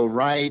didn't go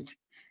right.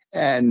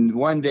 And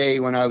one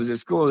day when I was at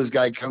school, this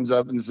guy comes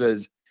up and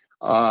says,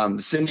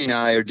 Cindy and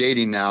I are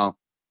dating now.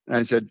 And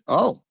I said,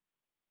 oh,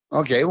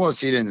 okay. Well,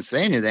 she didn't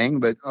say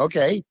anything, but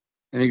okay.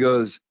 And he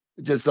goes,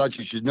 just thought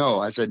you should know.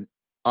 I said,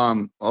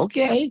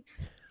 okay.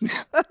 And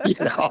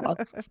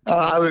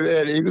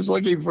he was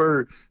looking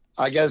for,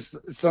 I guess,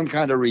 some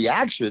kind of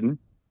reaction.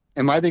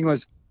 And my thing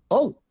was,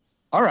 oh,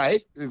 all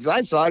right. Because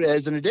I saw it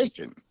as an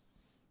addiction.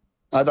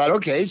 I thought,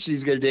 okay,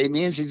 she's going to date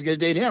me and she's going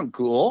to date him.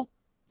 Cool.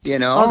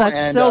 Oh,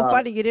 that's so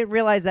funny. You didn't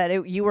realize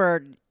that you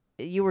were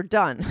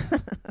done.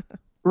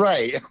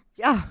 Right.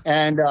 Yeah.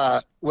 And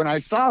when I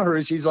saw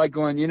her, she's like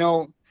going,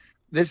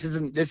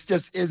 this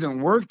just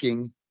isn't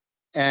working.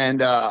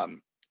 And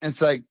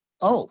it's like,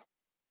 oh,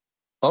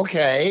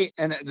 okay.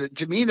 And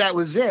to me, that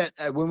was it.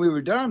 When we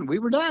were done, we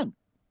were done.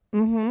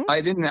 Mm-hmm.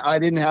 I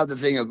didn't have the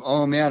thing of,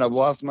 oh man, I've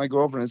lost my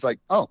girlfriend. It's like,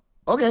 oh,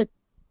 okay.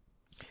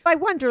 I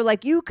wonder,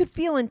 like, you could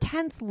feel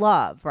intense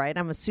love, right?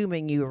 I'm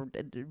assuming you're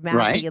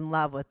madly in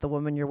love with the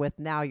woman you're with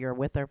now. You're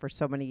with her for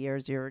so many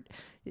years.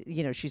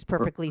 She's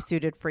perfectly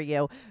suited for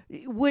you.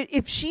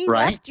 If she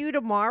left you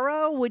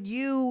tomorrow, would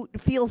you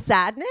feel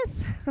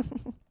sadness?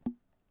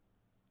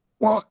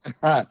 Well,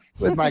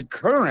 with my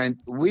current,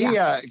 we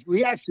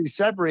actually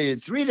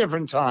separated 3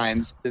 different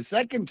times. The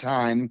second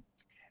time,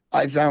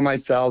 I found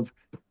myself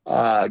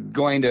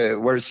going to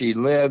where she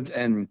lived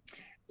and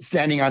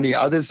standing on the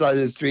other side of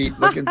the street,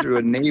 looking through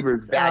a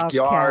neighbor's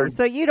backyard. Okay.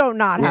 So you don't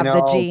not have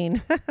the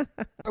gene.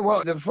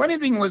 Well, the funny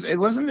thing was, it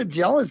wasn't the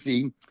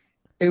jealousy.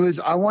 It was,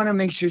 I want to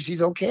make sure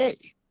she's okay.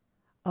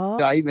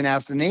 Oh. I even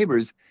asked the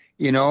neighbors,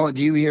 do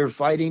you hear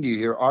fighting? Do you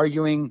hear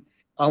arguing?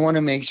 I want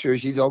to make sure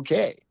she's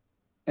okay.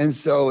 And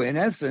so in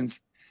essence,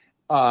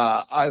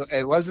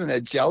 it wasn't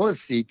a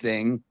jealousy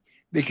thing,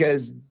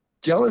 because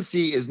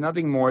jealousy is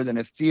nothing more than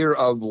a fear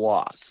of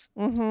loss.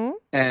 Mm-hmm.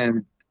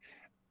 And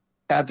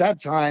at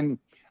that time,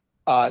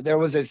 there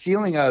was a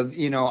feeling of,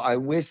 I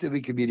wish that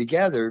we could be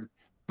together,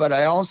 but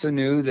I also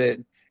knew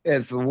that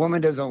if a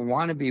woman doesn't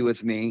want to be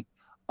with me,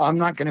 I'm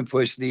not going to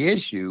push the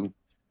issue.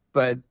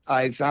 But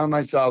I found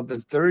myself the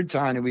third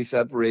time that we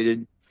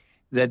separated,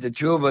 that the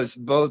two of us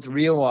both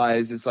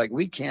realized it's like,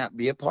 we can't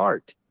be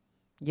apart.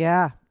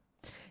 Yeah.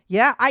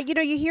 Yeah.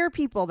 You hear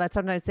people that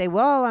sometimes say,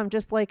 well, I'm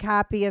just like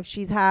happy if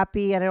she's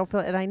happy. And I don't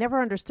feel, and I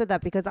never understood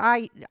that, because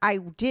I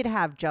did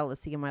have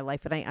jealousy in my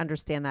life, and I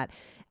understand that.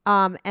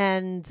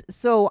 And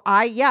so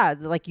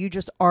like you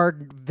just are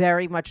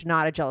very much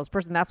not a jealous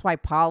person. That's why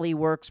poly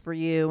works for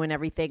you and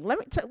everything.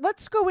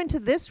 Let's go into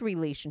this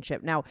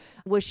relationship. Now,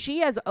 was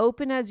she as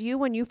open as you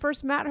when you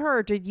first met her,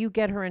 or did you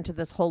get her into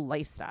this whole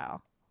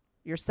lifestyle?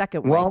 Your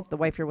second wife, the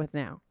wife you're with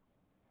now.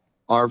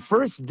 Our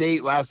first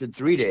date lasted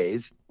 3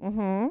 days.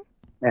 Mm-hmm.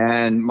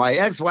 And my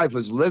ex-wife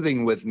was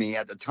living with me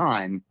at the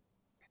time.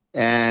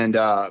 And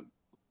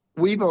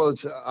we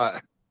both,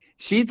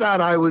 she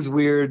thought I was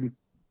weird,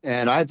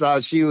 and I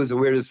thought she was the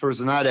weirdest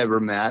person I'd ever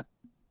met.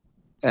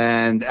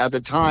 And at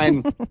the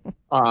time,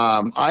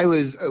 I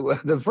was,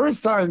 the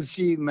first time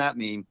she met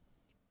me,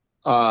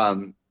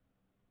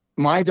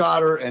 my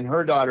daughter and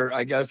her daughter,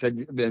 I guess,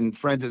 had been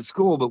friends at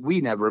school, but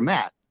we never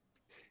met.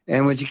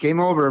 And when she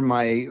came over,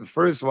 my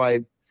first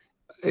wife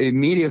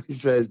immediately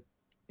says,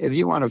 if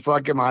you want to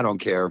fuck him, I don't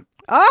care.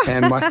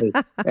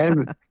 Oh.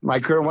 And my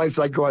current wife's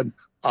like going,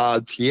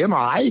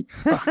 TMI?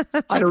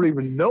 I don't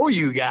even know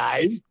you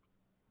guys.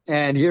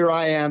 And here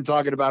I am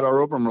talking about our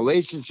open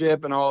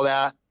relationship and all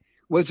that,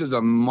 which was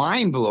a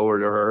mind blower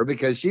to her,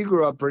 because she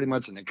grew up pretty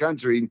much in the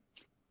country.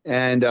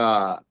 And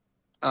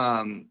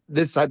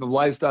this type of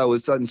lifestyle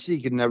was something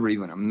she could never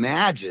even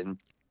imagine.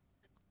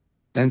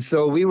 And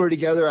so we were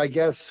together, I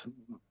guess,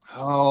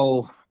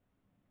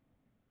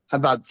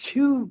 about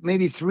 2,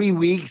 maybe 3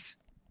 weeks.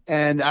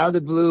 And out of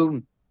the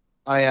blue,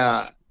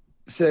 I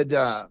said,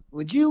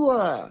 would you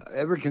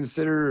ever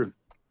consider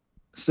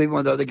sleeping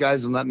with other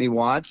guys and let me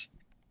watch?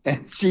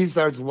 And she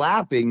starts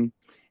laughing.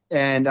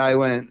 And I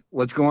went,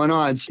 what's going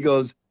on? She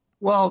goes,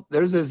 well,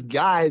 there's this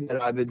guy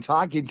that I've been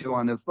talking to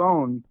on the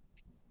phone.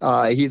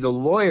 He's a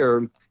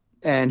lawyer,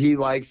 and he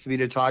likes me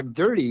to talk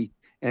dirty.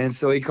 And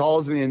so he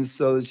calls me, and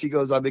so she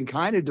goes, I've been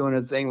kind of doing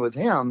a thing with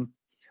him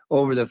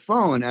over the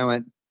phone. I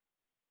went,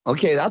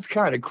 okay, that's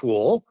kind of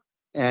cool.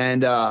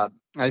 And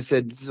I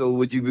said, so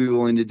would you be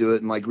willing to do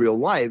it in like real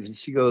life? And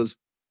she goes,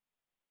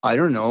 I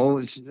don't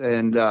know.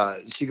 And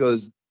she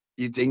goes,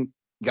 you think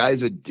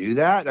guys would do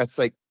that? That's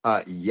like,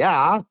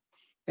 yeah.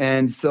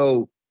 And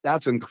so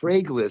that's when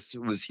Craigslist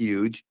was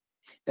huge.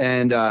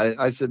 And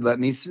I said, let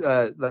me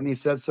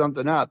set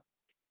something up.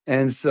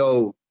 And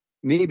so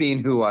me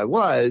being who I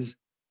was,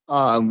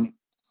 and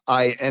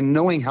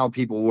knowing how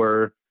people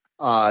were,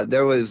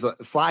 there was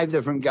 5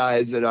 different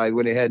guys that I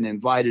went ahead and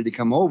invited to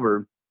come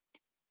over.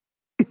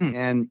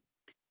 And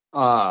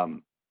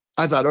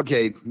I thought,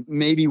 okay,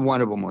 maybe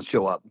one of them will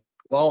show up.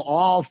 Well,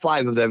 all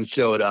 5 of them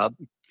showed up.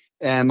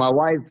 And my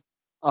wife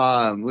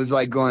was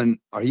like going,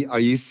 are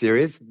you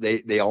serious?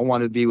 They all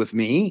want to be with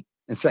me?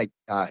 It's like,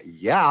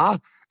 yeah,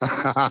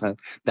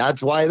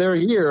 that's why they're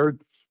here.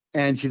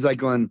 And she's like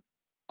going,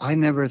 I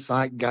never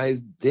thought guys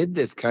did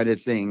this kind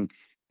of thing,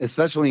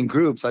 especially in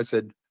groups. I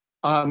said,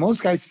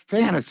 most guys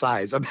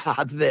fantasize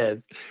about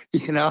this.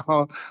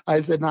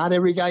 I said, not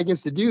every guy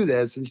gets to do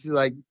this. And she's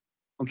like,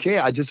 okay,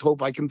 I just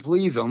hope I can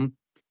please them.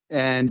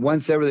 And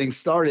once everything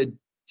started,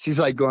 she's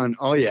like going,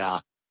 oh yeah,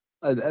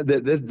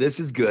 this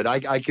is good.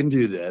 I can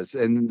do this.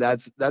 And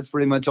that's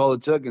pretty much all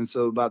it took. And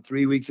so about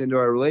 3 weeks into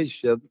our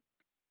relationship,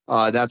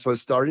 that's what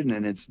started.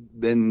 And it's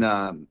been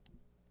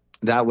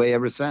that way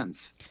ever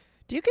since.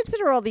 Do you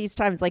consider all these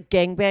times like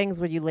gangbangs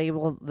when you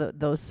label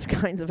those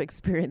kinds of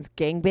experience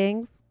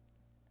gangbangs?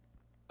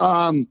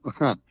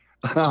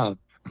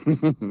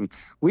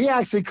 We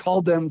actually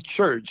called them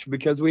church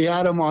because we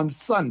had them on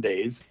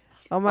Sundays.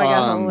 Oh my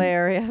God,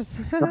 hilarious.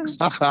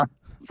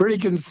 Pretty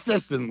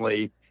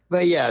consistently.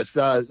 But yes,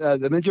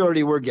 the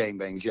majority were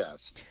gangbangs,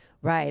 yes.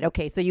 Right.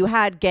 Okay. So you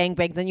had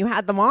gangbangs and you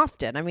had them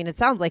often. I mean, it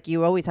sounds like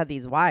you always had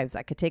these wives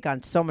that could take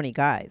on so many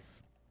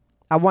guys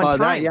at one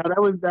time.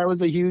 That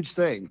was a huge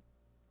thing.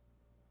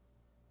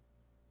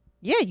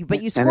 Yeah,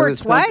 but you scored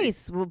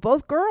twice with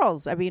both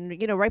girls. I mean,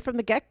 right from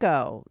the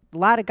get-go, a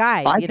lot of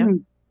guys.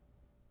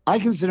 I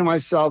consider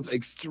myself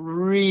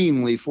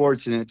extremely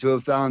fortunate to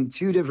have found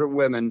 2 different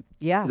women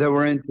that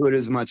were into it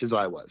as much as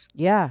I was.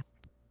 Yeah,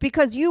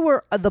 because you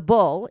were the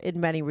bull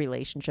in many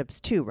relationships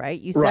too, right?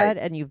 You said, right.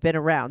 And you've been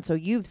around, so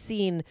you've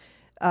seen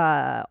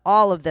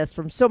all of this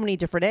from so many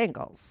different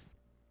angles.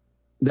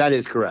 That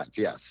is correct,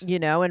 yes.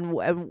 And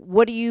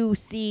what do you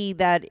see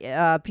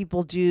that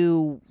people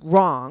do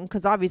wrong?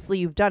 Because obviously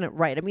you've done it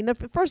right. I mean, the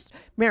first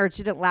marriage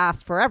didn't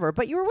last forever,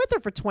 but you were with her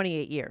for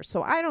 28 years.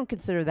 So I don't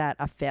consider that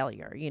a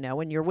failure,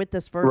 when you're with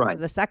this for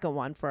the second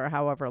one for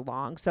however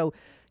long. So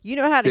you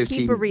know how to 15.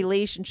 keep a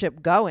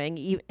relationship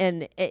going.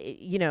 And,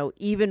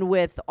 even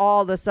with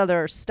all this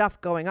other stuff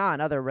going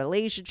on, other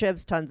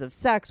relationships, tons of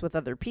sex with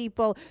other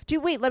people.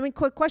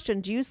 Quick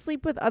question. Do you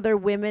sleep with other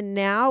women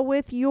now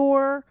with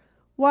your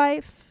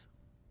wife?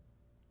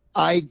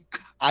 I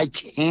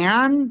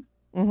can,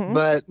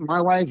 but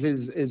my wife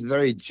is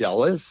very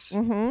jealous,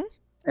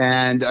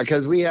 and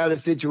because we had a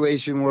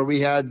situation where we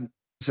had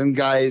some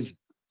guys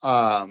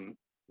come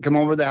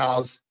over the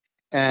house,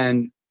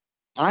 and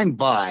I'm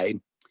bi,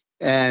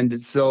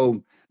 and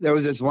so there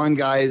was this one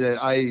guy that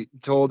I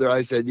told her,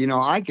 I said,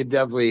 I could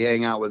definitely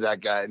hang out with that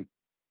guy.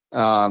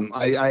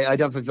 I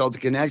definitely felt a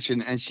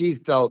connection, and she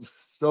felt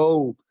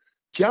so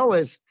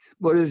jealous.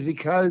 But it was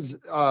because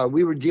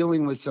we were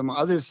dealing with some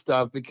other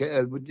stuff,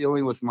 because we're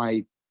dealing with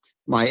my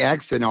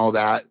ex and all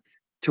that,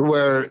 to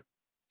where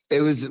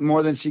it was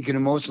more than she could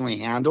emotionally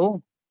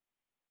handle.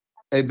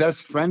 A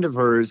best friend of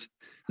hers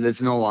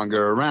that's no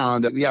longer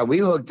around. Yeah, we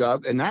hooked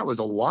up, and that was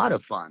a lot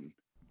of fun.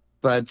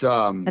 But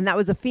and that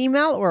was a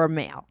female or a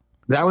male?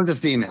 That was a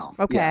female.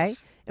 Okay.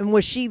 Yes. And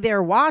was she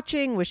there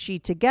watching? Was she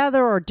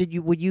together, or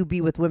would you be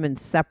with women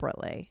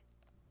separately?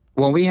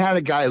 Well, we had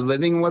a guy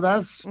living with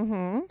us,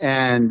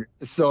 and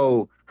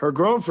so her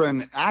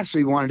girlfriend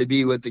actually wanted to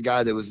be with the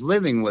guy that was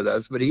living with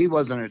us, but he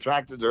wasn't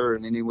attracted to her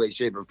in any way,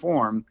 shape, or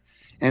form,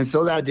 and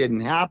so that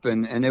didn't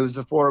happen, and it was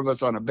the 4 of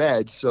us on a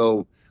bed,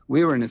 so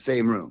we were in the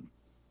same room.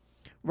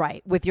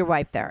 Right, with your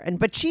wife there.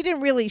 But she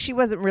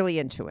wasn't really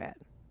into it.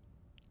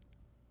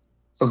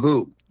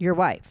 Who? Your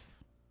wife.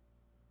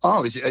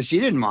 Oh, she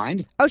didn't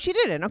mind. Oh, she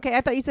didn't? Okay,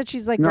 I thought you said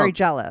she's very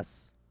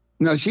jealous.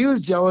 No, she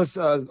was jealous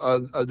of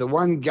the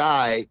one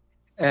guy,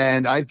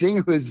 and I think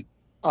it was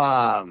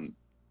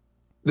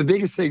the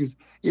biggest things.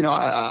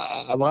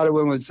 A lot of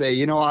women would say,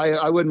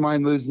 I wouldn't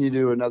mind losing you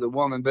to another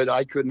woman, but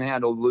I couldn't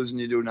handle losing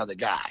you to another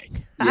guy.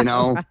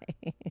 Right.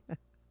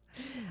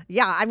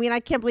 Yeah, I mean, I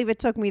can't believe it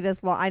took me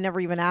this long. I never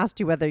even asked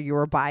you whether you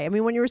were bi. I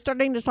mean, when you were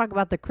starting to talk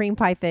about the cream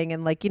pie thing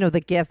and like, the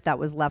gift that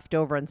was left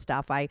over and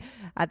stuff,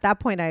 at that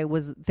point I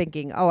was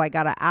thinking, oh, I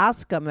got to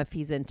ask him if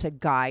he's into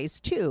guys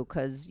too.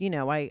 Cause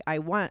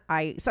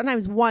I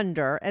sometimes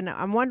wonder, and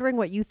I'm wondering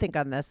what you think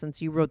on this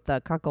since you wrote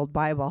the Cuckold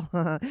Bible.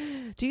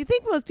 Do you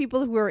think most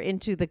people who are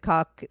into the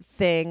cuck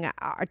thing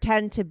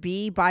tend to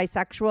be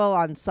bisexual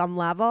on some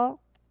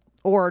level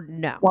or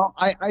no? Well,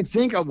 I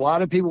think a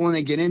lot of people, when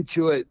they get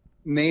into it,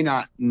 may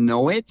not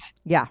know it.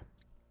 Yeah.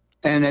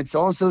 And it's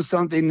also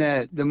something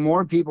that the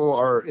more people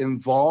are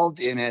involved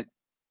in it,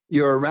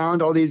 you're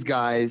around all these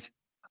guys.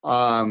 A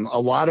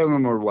lot of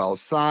them are well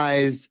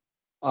sized.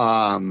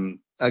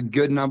 A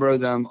good number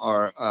of them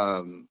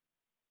are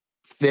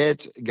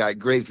fit, got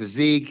great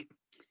physique.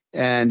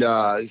 And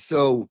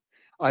so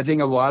I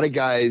think a lot of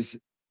guys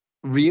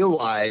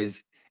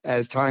realize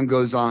as time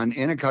goes on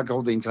in a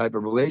cuckolding type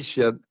of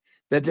relationship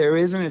that there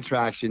is an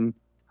attraction,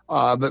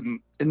 but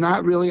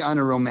not really on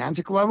a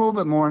romantic level,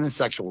 but more on a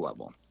sexual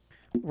level.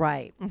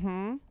 Right.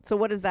 Mm-hmm. So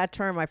what is that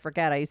term? I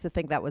forget. I used to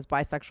think that was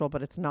bisexual,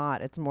 but it's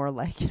not. It's more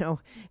like,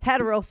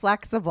 hetero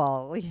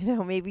flexible,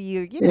 maybe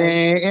you know.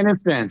 In a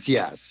sense,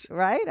 yes.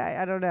 Right?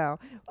 I don't know.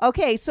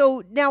 Okay.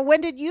 So now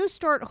when did you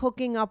start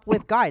hooking up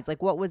with guys?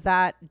 Like what was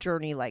that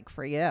journey like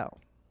for you?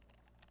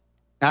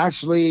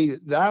 Actually,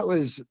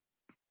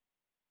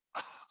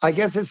 I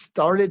guess it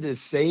started the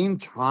same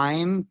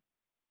time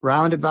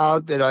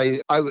roundabout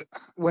that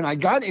when I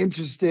got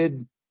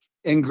interested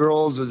in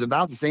girls was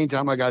about the same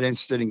time I got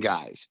interested in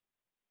guys.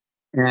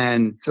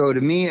 And so to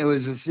me, it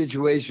was a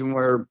situation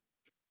where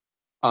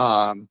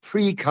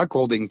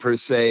pre-cuckolding per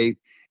se,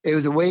 it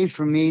was a way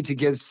for me to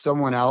give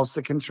someone else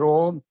the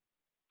control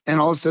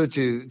and also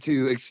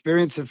to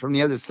experience it from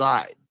the other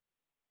side.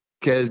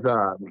 Because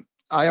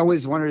I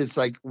always wondered, it's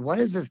like, what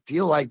does it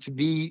feel like to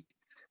be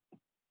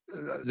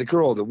the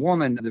girl, the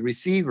woman, the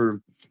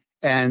receiver?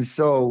 And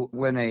so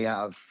when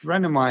a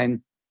friend of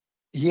mine,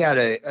 he had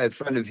a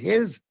friend of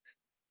his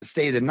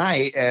stay the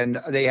night, and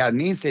they had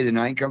me stay the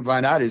night. Come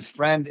find out, his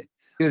friend,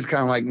 he was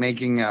kind of like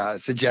making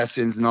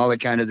suggestions and all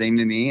that kind of thing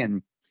to me.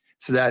 And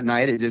so that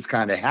night it just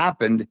kind of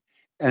happened.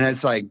 And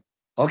it's like,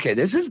 okay,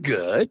 this is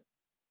good,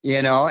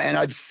 And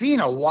I'd seen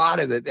a lot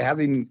of it,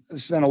 having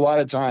spent a lot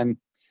of time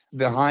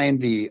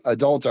behind the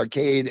adult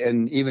arcade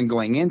and even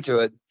going into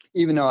it,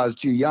 even though I was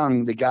too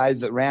young. The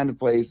guys that ran the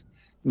place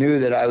knew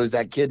that I was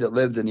that kid that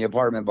lived in the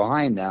apartment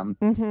behind them.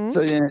 Mm-hmm.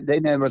 So they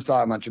never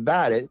thought much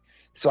about it.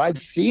 So I'd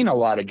seen a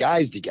lot of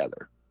guys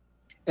together.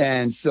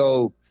 And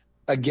so,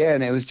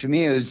 again, it was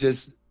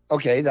just,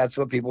 okay, that's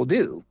what people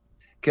do.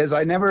 Because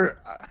I never,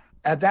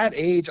 at that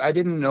age, I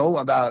didn't know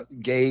about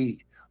gay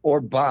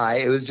or bi.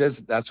 It was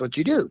just, that's what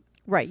you do.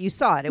 Right. You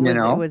saw it. It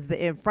was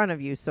in front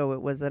of you. So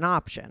it was an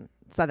option.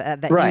 So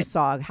that right. You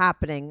saw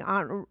happening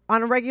on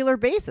a regular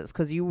basis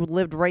because you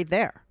lived right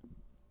there.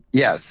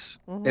 Yes.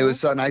 Mm-hmm. It was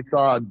something I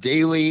saw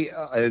daily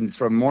and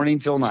from morning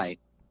till night.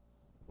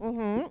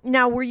 Mm-hmm.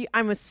 Now,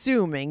 I'm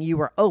assuming you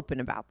were open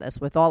about this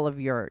with all of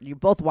you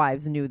both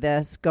wives knew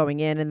this going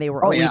in and they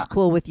were always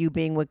cool with you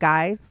being with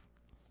guys?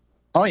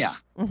 Oh, yeah.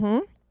 Mm-hmm.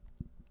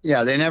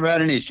 Yeah, they never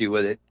had an issue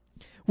with it.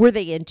 Were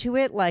they into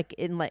it?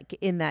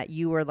 In that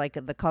you were like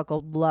the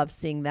cuckold, love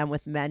seeing them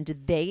with men.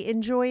 Did they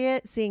enjoy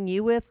it, seeing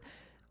you with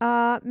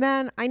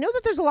men? I know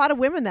that there's a lot of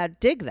women that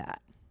dig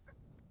that.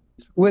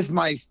 With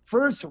my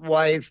first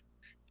wife,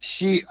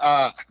 she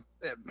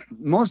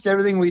most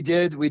everything we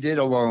did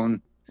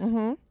alone.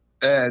 Mm-hmm.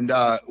 And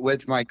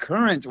with my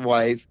current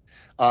wife,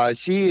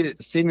 she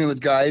seen me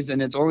with guys,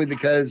 and it's only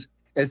because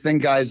it's been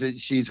guys that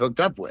she's hooked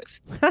up with.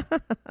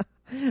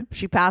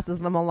 She passes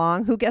them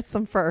along. Who gets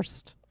them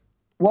first?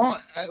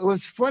 Well, it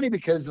was funny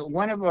because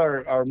one of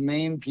our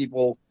main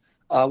people,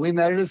 we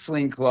met at a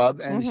swing club,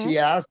 and she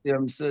asked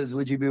him, says,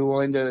 would you be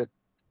willing to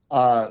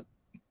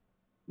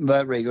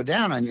let Ray go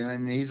down on you?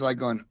 And he's like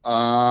going,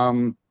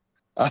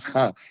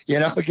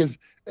 because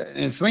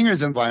in a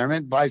swingers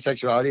environment,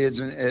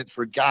 bisexuality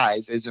for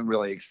guys isn't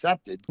really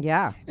accepted.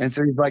 Yeah. And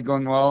so he's like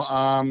going, well,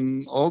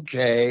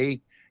 okay.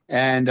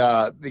 And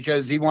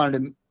because he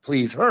wanted to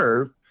please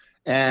her.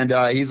 And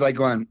he's like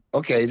going,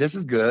 okay, this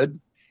is good.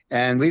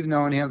 And we've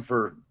known him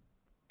for,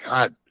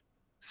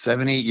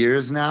 7-8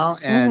 years now.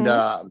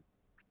 And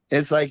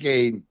it's like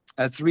a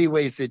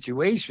 3-way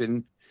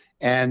situation.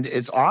 And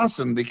it's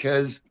awesome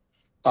because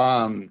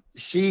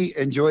she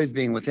enjoys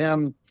being with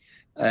him.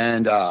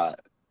 And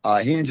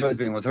he enjoys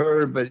being with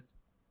her, but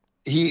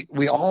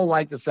we all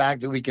like the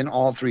fact that we can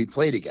all three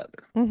play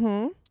together.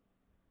 Mm-hmm.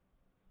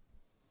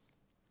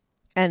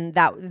 And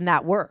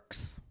that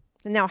works.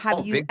 Now,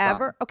 have you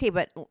ever, okay,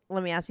 but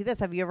let me ask you this.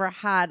 Have you ever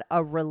had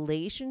a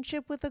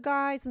relationship with a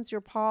guy since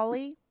you're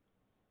poly?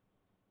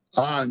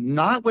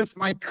 Not with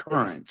my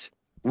current.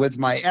 With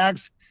my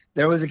ex,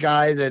 there was a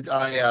guy that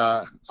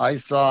I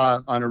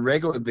saw on a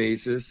regular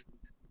basis,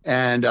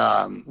 and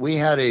we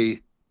had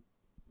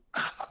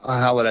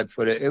how would I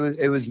put it?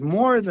 It was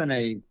more than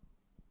a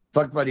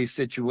fuck buddy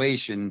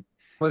situation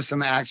with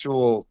some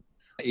actual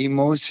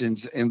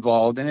emotions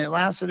involved. And it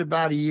lasted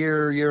about a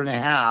year and a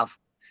half.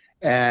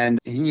 And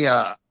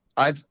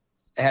I've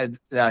had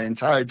that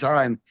entire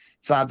time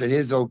thought that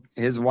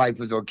his wife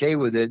was okay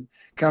with it.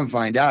 Come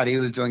find out, he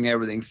was doing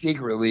everything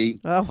secretly.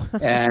 Oh,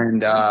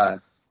 And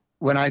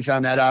when I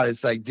found that out,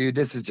 it's like, dude,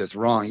 this is just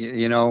wrong.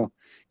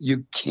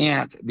 You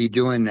can't be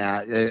doing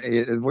that.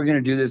 If we're going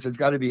to do this, it's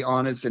got to be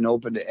honest and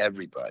open to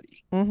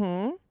everybody.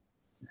 mm-hmm.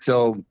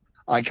 So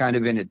I kind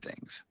of ended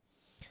things.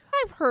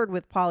 I've heard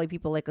with poly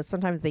people, like,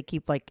 sometimes they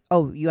keep like,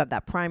 oh, you have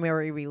that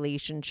primary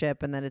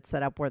relationship and then it's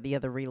set up where the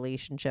other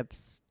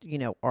relationships,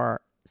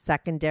 are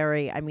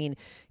secondary. I mean,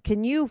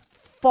 can you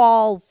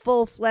fall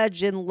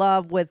full-fledged in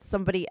love with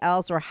somebody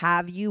else, or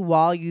have you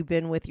while you've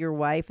been with your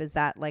wife? Is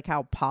that like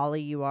how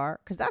poly you are?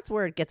 Because that's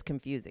where it gets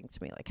confusing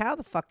to me. Like, how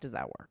the fuck does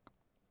that work?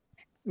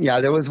 Yeah,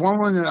 there was one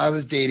woman that I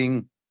was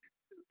dating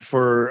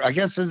for, I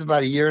guess it was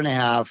about a year and a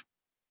half.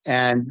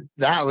 And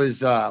that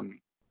was,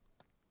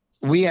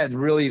 we had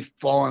really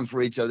fallen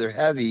for each other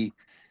heavy.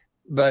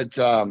 But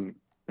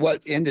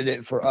what ended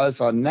it for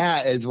us on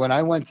that is when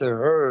I went to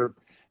her,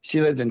 she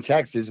lived in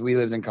Texas, we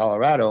lived in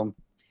Colorado.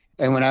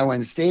 And when I went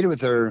and stayed with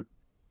her,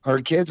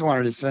 her kids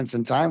wanted to spend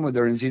some time with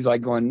her. And she's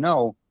like going,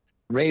 no,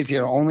 Ray's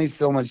here only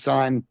so much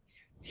time.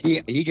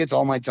 He gets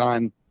all my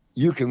time.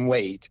 You can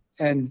wait.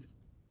 And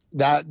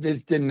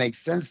this didn't make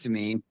sense to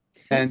me.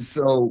 And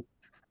so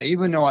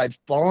even though I'd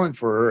fallen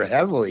for her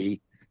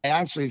heavily, I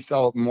actually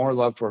felt more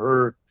love for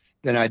her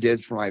than I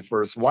did for my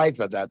first wife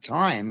at that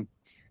time.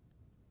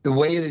 The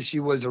way that she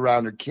was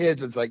around her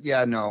kids, it's like,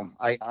 yeah, no,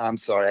 I'm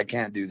sorry, I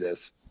can't do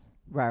this.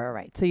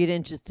 Right. So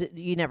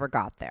you never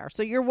got there.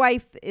 So your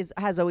wife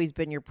has always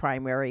been your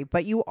primary,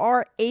 but you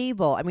are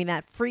able, I mean,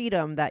 that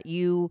freedom that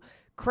you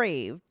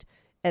craved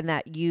and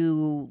that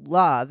you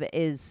love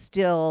is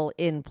still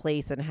in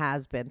place and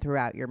has been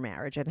throughout your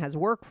marriage and has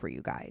worked for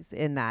you guys,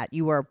 in that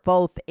you are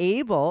both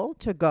able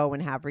to go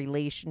and have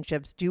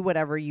relationships, do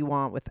whatever you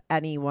want with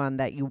anyone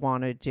that you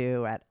want to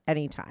do at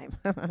any time.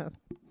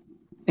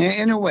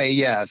 In a way,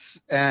 yes.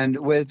 And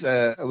with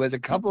a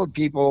couple of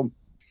people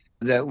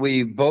that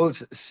we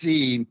both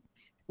see,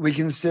 we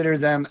consider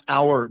them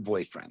our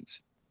boyfriends.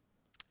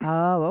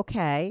 Oh,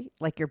 okay.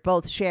 Like you're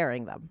both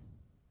sharing them.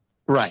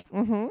 Right.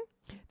 Mm-hmm.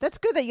 That's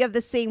good that you have the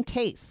same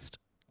taste,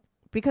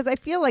 because I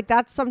feel like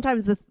that's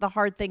sometimes the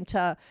hard thing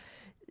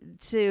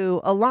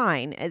to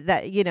align,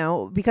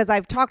 that, because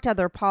I've talked to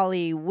other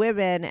poly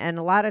women, and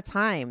a lot of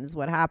times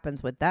what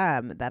happens with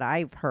them, that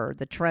I've heard,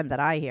 the trend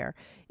that I hear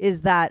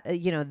is that,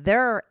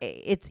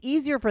 it's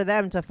easier for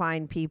them to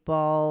find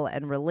people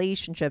and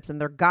relationships,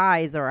 and their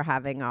guys are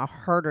having a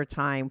harder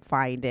time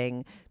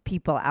finding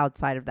people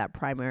outside of that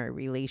primary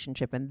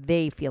relationship, and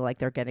they feel like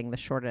they're getting the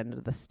short end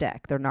of the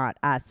stick. They're not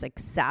as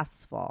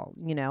successful,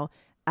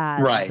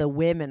 as right. the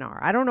women are.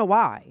 I don't know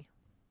why.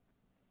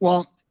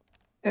 Well,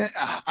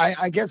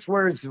 I guess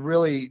where it's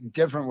really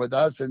different with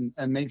us and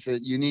makes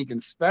it unique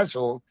and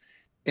special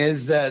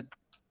is that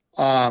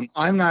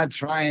I'm not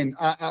trying.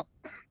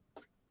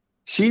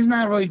 She's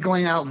not really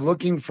going out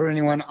looking for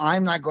anyone.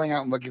 I'm not going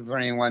out and looking for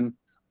anyone.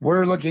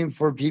 We're looking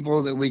for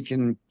people that we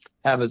can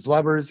have as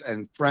lovers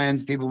and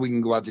friends, people we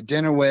can go out to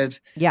dinner with,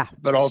 yeah,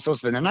 but also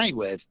spend a night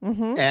with.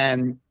 Mm-hmm.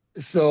 And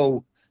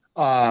so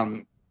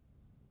I'm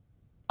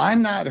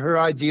not her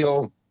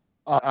ideal.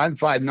 I'm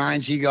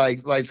 5'9". She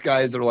likes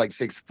guys that are like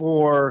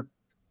 6'4".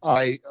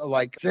 I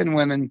like thin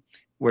women,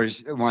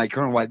 whereas my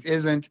current wife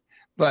isn't.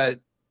 But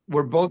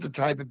we're both the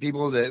type of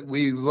people that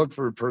we look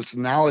for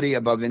personality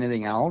above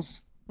anything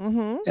else.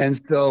 Mm-hmm.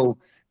 And so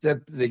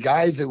the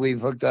guys that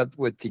we've hooked up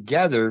with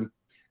together,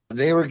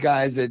 they were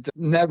guys that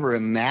never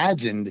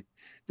imagined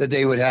that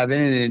they would have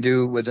anything to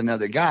do with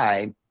another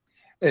guy.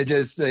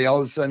 They all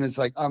of a sudden, it's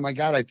like, oh my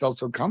God, I felt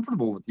so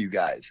comfortable with you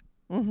guys.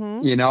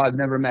 Mm-hmm. I've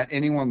never met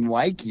anyone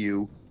like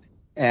you.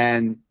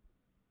 And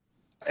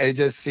it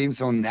just seems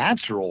so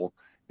natural.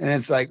 And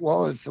it's like,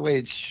 well, it's the way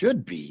it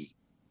should be,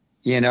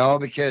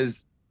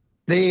 because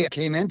they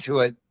came into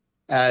it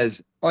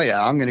as, oh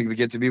yeah, I'm going to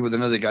get to be with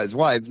another guy's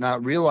wife,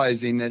 not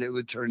realizing that it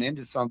would turn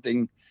into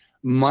something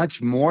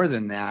much more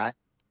than that.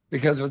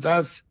 Because with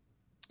us,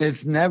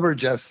 it's never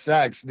just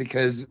sex,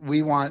 because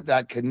we want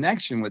that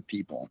connection with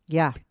people.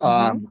 Yeah.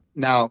 Mm-hmm.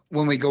 Now,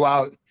 when we go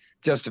out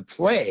just to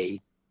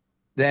play,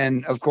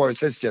 then of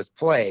course it's just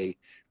play.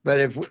 But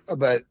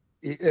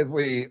if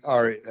we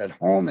are at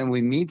home and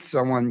we meet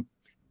someone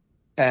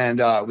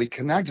and we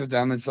connect with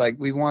them, it's like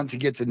we want to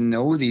get to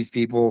know these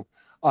people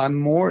on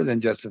more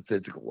than just a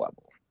physical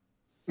level.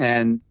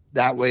 And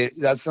that way,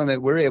 that's something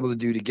that we're able to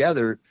do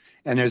together.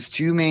 And there's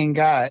three main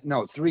guys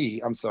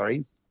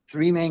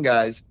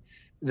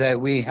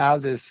that we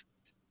have this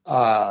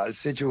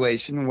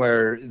situation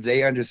where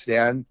they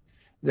understand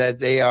that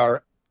they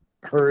are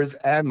hers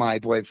and my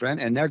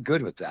boyfriend, and they're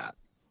good with that.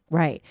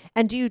 Right.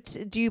 And do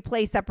you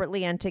play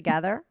separately and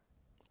together,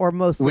 or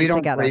mostly together?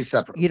 We don't play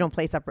separately. You don't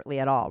play separately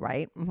at all,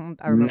 right? Mm-hmm.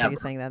 I remember Never. you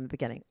saying that in the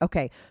beginning.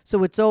 Okay.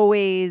 So it's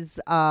always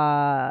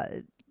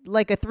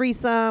like a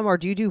threesome, or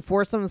do you do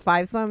foursomes,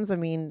 fivesomes? I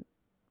mean,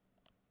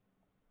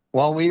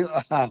 well, we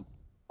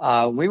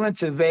went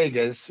to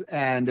Vegas,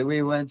 and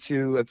we went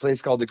to a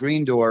place called the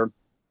Green Door,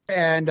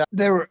 And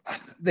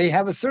they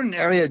have a certain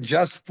area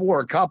just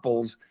for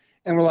couples.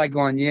 And we're like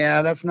going,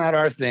 yeah, that's not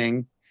our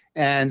thing.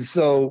 And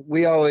so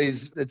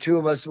the two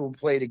of us will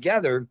play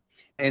together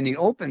in the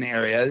open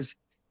areas.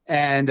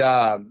 And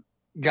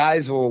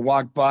guys will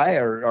walk by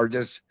or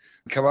just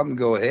come up and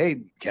go,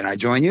 hey, can I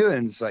join you?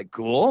 And it's like,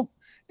 cool.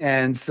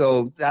 And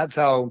so that's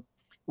how,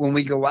 when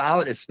we go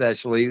out,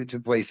 especially to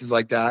places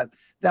like that,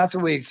 that's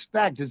what we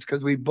expect. It's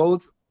because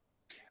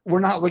we're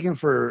not looking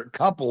for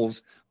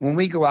couples. When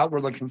we go out,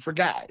 we're looking for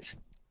guys,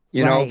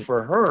 you know,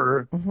 for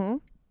her. Mm-hmm.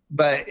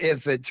 But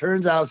if it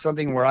turns out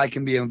something where I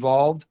can be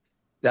involved,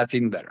 that's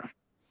even better.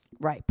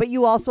 Right. But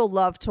you also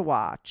love to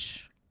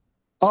watch.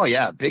 Oh,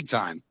 yeah, big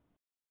time.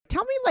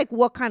 Tell me, like,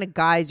 what kind of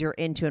guys you're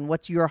into and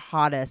what's your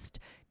hottest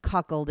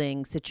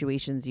cuckolding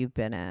situations you've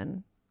been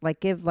in. Like,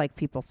 give, like,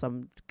 people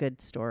some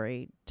good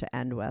story to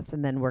end with,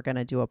 and then we're going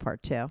to do a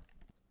part 2.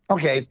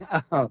 Okay.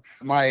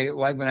 My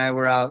wife and I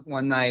were out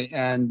one night,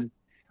 and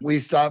we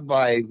stopped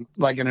by,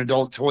 like, an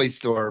adult toy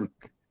store,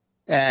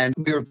 and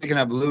we were picking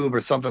up lube or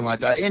something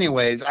like that.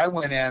 Anyways, I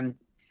went in,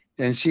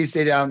 and she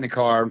stayed out in the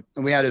car,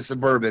 and we had a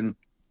Suburban,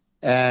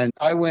 and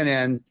I went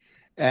in,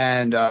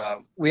 and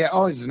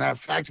as a matter of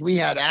fact, we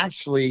had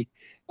actually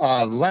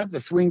left the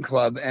swing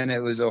club, and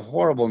it was a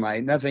horrible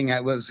night. Nothing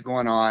was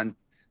going on.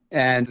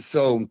 And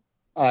so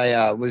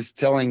I was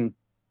telling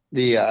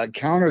the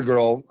counter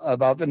girl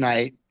about the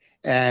night,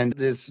 and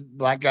this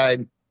black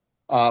guy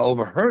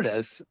overheard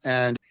us,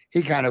 and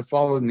he kind of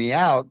followed me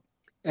out,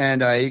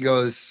 and he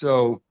goes,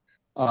 so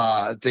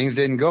things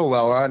didn't go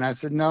well, huh? And I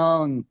said,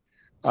 no, and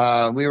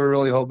we were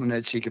really hoping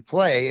that she could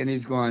play. And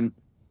he's going,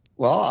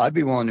 well, I'd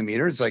be willing to meet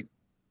her. It's like,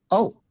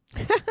 oh,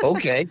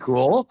 okay,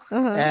 cool.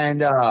 Uh-huh.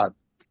 And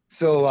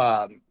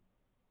so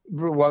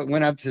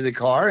went up to the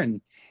car,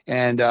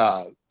 and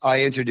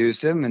I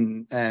introduced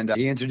him, and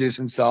he introduced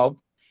himself.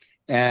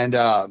 And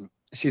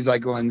she's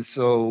like going,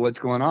 so what's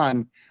going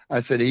on? I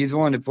said, he's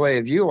willing to play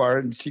if you are.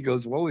 And she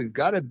goes, well, we've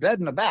got a bed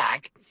in the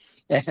back.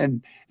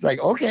 And it's like,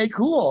 okay,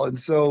 cool. And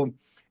so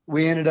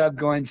we ended up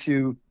going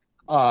to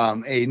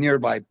a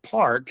nearby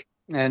park,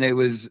 and it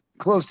was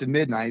close to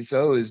midnight.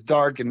 So it was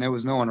dark and there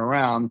was no one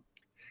around.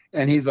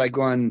 And he's like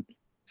going,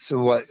 so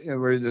what,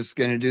 we're just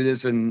going to do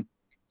this in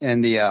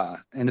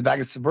the back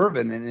of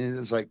Suburban. And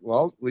it's like,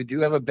 well, we do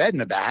have a bed in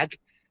the back,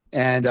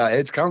 and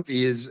it's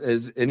comfy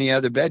as any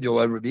other bed you'll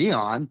ever be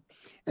on.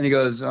 And he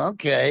goes,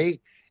 okay.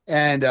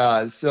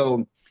 And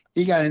so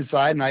he got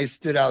inside, and I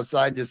stood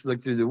outside, just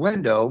looked through the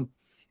window,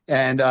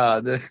 and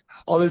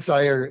all this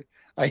I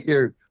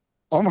hear,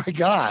 oh my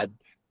God,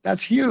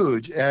 that's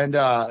huge. And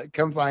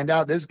come find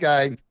out, this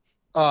guy,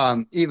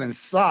 even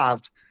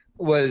soft,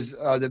 was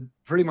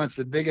pretty much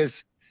the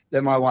biggest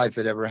that my wife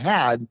had ever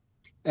had.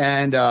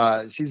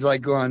 And she's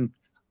like going,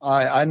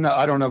 I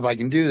don't know if I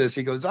can do this.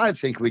 He goes, I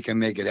think we can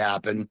make it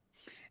happen.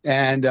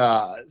 And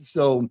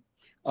so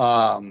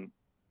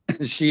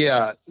she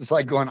is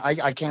like going,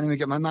 I can't even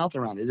get my mouth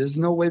around it. There's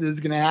no way this is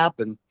going to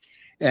happen.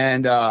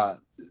 And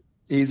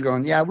he's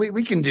going, yeah,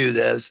 we can do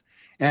this.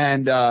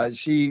 And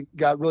she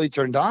got really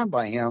turned on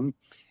by him.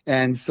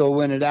 And so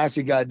when it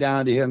actually got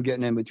down to him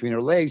getting in between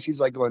her legs, she's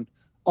like going,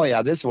 oh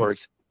yeah, this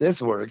works.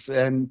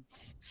 And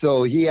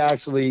so he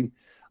actually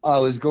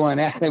was going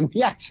at him.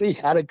 We actually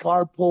had a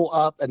car pull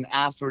up and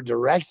ask for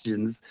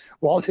directions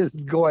while this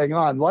is going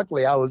on.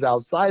 Luckily, I was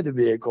outside the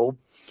vehicle,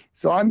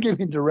 so I'm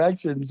giving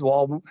directions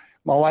while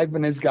my wife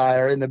and this guy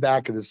are in the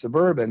back of the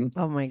Suburban.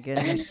 Oh my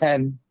goodness!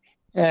 And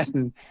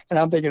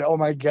I'm thinking, oh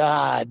my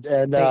God!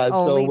 And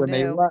so when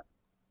they left,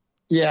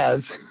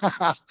 yes,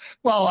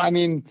 well, I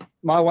mean,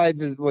 my wife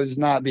was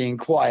not being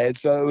quiet,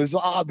 so it was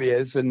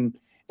obvious, and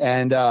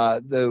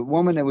the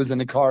woman that was in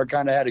the car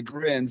kind of had a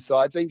grin, so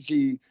I think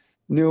she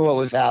knew what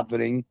was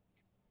happening.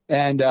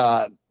 And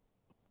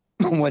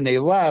when they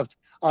left,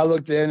 I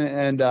looked in,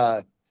 and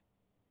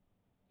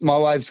my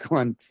wife's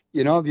going,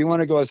 if you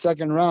want to go a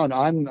second round,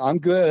 I'm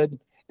good.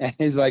 And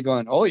he's like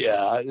going, oh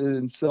yeah.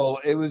 And so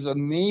it was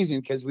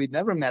amazing because we'd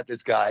never met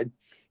this guy.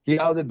 He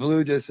out of the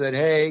blue just said,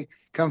 hey,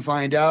 come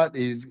find out.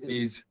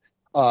 He's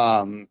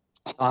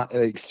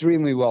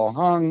extremely well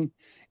hung.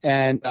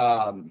 And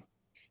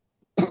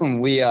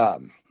we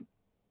everyone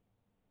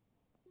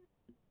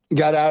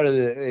got out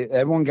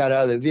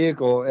of the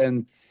vehicle,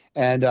 and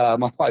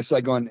my wife's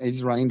like going,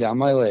 he's running down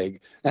my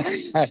leg.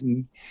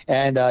 and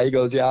he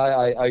goes, yeah,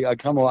 I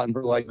come a lot, and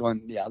we're like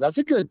going, yeah, that's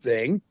a good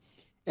thing.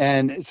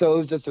 And so it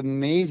was just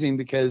amazing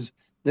because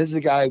this is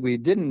a guy we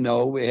didn't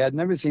know, we had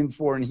never seen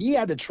before, and he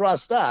had to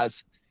trust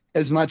us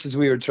as much as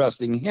we were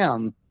trusting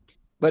him.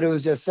 But it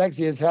was just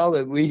sexy as hell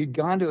that we had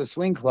gone to a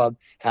swing club,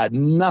 had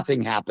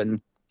nothing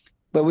happen,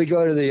 but we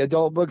go to the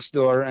adult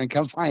bookstore and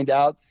come find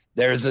out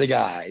there's the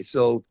guy.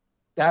 So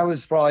that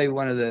was probably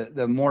one of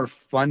the more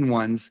fun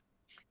ones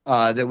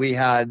that we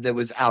had that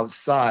was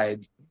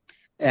outside.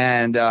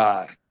 And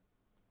it's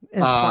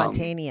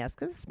spontaneous,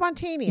 because it's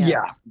spontaneous.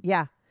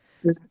 Yeah.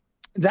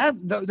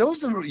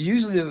 Those are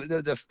usually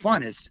the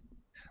funnest.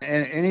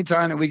 And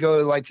anytime that we go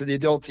like to the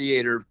adult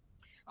theater,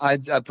 I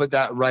put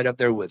that right up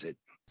there with it.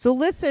 So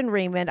listen,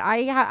 Raymond,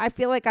 I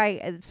feel like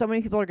so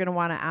many people are going to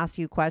want to ask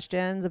you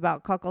questions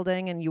about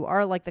cuckolding, and you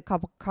are like the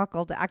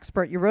cuckold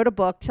expert. You wrote a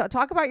book.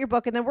 Talk about your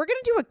book, and then we're going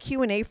to do a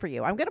Q&A for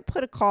you. I'm going to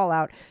put a call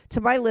out to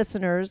my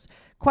listeners,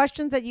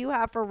 questions that you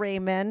have for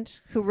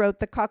Raymond, who wrote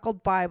the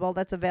Cuckold Bible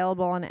that's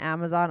available on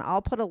Amazon.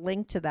 I'll put a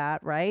link to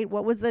that, right?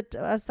 What was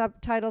the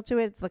subtitle to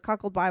it? It's the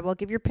Cuckold Bible.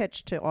 Give your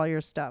pitch to all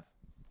your stuff.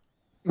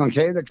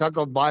 Okay, the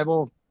Cuckold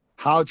Bible,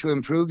 How to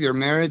Improve Your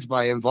Marriage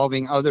by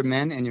Involving Other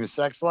Men in Your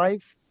Sex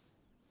Life.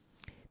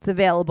 It's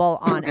available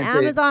on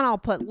Amazon. I'll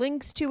put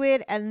links to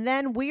it. And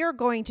then we are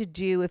going to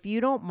do, if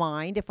you don't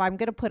mind, if I'm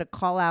going to put a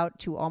call out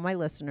to all my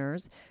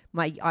listeners,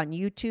 on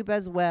YouTube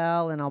as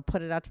well, and I'll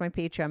put it out to my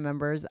Patreon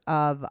members,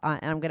 and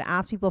I'm going to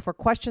ask people for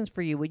questions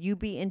for you. Would you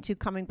be into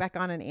coming back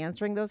on and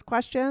answering those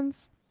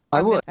questions?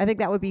 I would. I think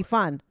that would be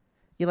fun.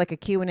 You like a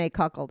Q&A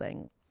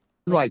cuckolding.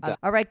 Like that.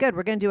 All right, good.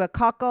 We're going to do a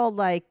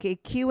cuckold a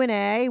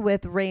Q&A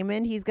with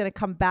Raymond. He's going to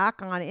come back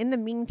on. In the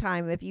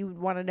meantime, if you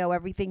want to know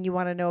everything you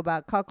want to know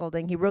about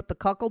cuckolding, he wrote the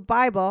Cuckold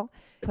Bible.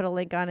 Put a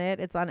link on it.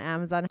 It's on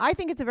Amazon. I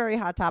think it's a very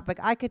hot topic.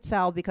 I could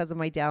tell because of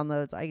my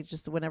downloads.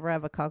 Whenever I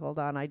have a cuckold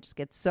on, I just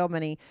get so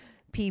many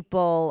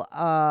people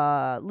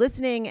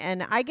listening,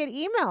 and I get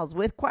emails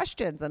with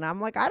questions, and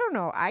I'm like, I don't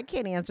know, I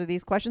can't answer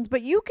these questions,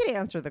 but you can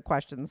answer the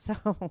questions. So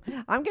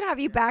I'm gonna have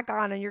you back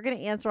on, and you're gonna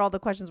answer all the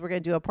questions. We're gonna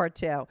do a part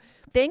 2.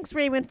 Thanks,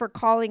 Raymond, for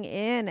calling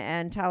in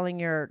and telling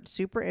your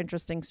super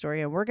interesting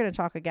story, and we're gonna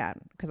talk again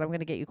because I'm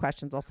gonna get you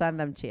questions. I'll send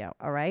them to you.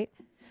 All right.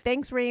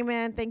 Thanks,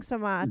 Raymond. Thanks so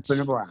much. It's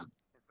been a blast.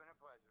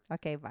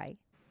 Okay, bye.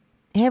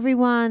 Hey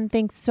everyone,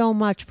 thanks so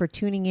much for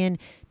tuning in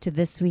to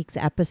this week's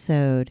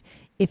episode.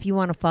 If you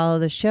want to follow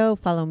the show,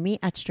 follow me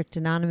at Strict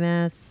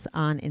Anonymous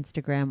on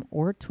Instagram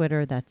or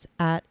Twitter. That's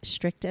at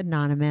Strict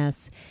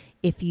Anonymous.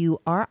 If you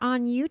are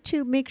on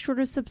YouTube, make sure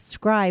to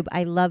subscribe.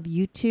 I love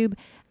YouTube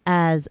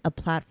as a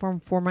platform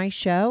for my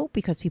show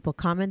because people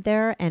comment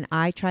there, and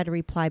I try to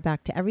reply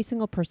back to every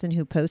single person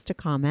who posts a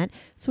comment.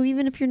 So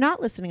even if you're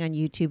not listening on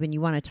YouTube and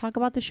you want to talk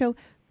about the show,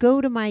 go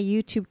to my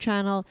YouTube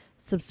channel,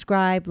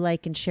 subscribe,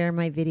 like, and share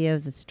my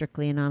videos. It's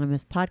Strictly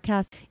Anonymous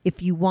Podcast.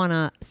 If you want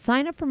to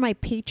sign up for my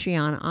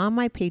Patreon, on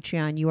my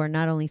Patreon, you are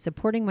not only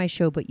supporting my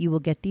show, but you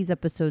will get these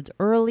episodes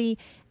early,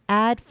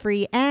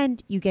 ad-free,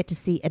 and you get to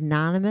see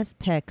anonymous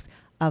pics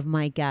of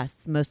my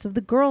guests. Most of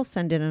the girls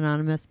send in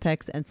anonymous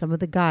pics, and some of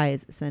the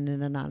guys send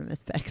in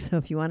anonymous pics. So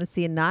if you want to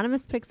see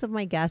anonymous pics of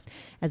my guests,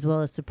 as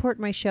well as support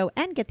my show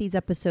and get these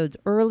episodes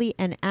early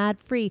and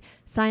ad-free,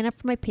 sign up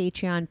for my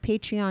Patreon,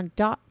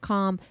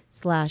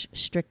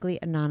 patreon.com/Strictly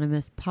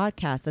Anonymous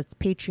Podcast. That's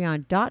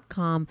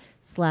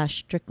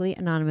patreon.com/Strictly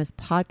Anonymous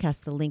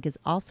Podcast. The link is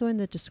also in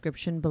the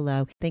description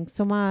below. Thanks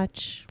so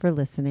much for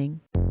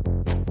listening.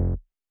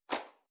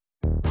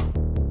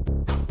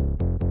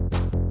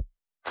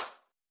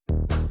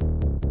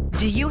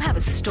 Do you have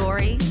a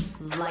story,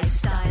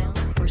 lifestyle,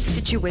 or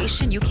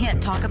situation you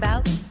can't talk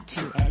about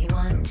to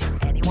anyone?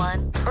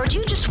 Or do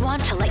you just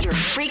want to let your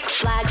freak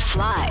flag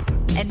fly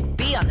and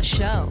be on the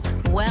show?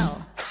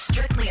 Well,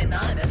 Strictly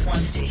Anonymous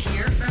wants to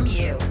hear from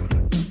you.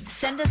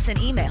 Send us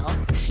an email,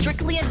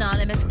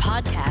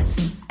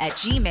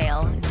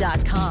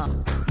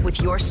 strictlyanonymouspodcast@gmail.com, with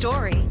your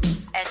story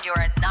and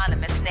your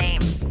anonymous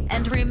name.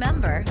 And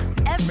remember,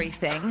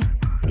 everything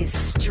is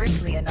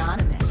strictly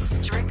anonymous.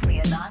 Strictly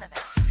Anonymous.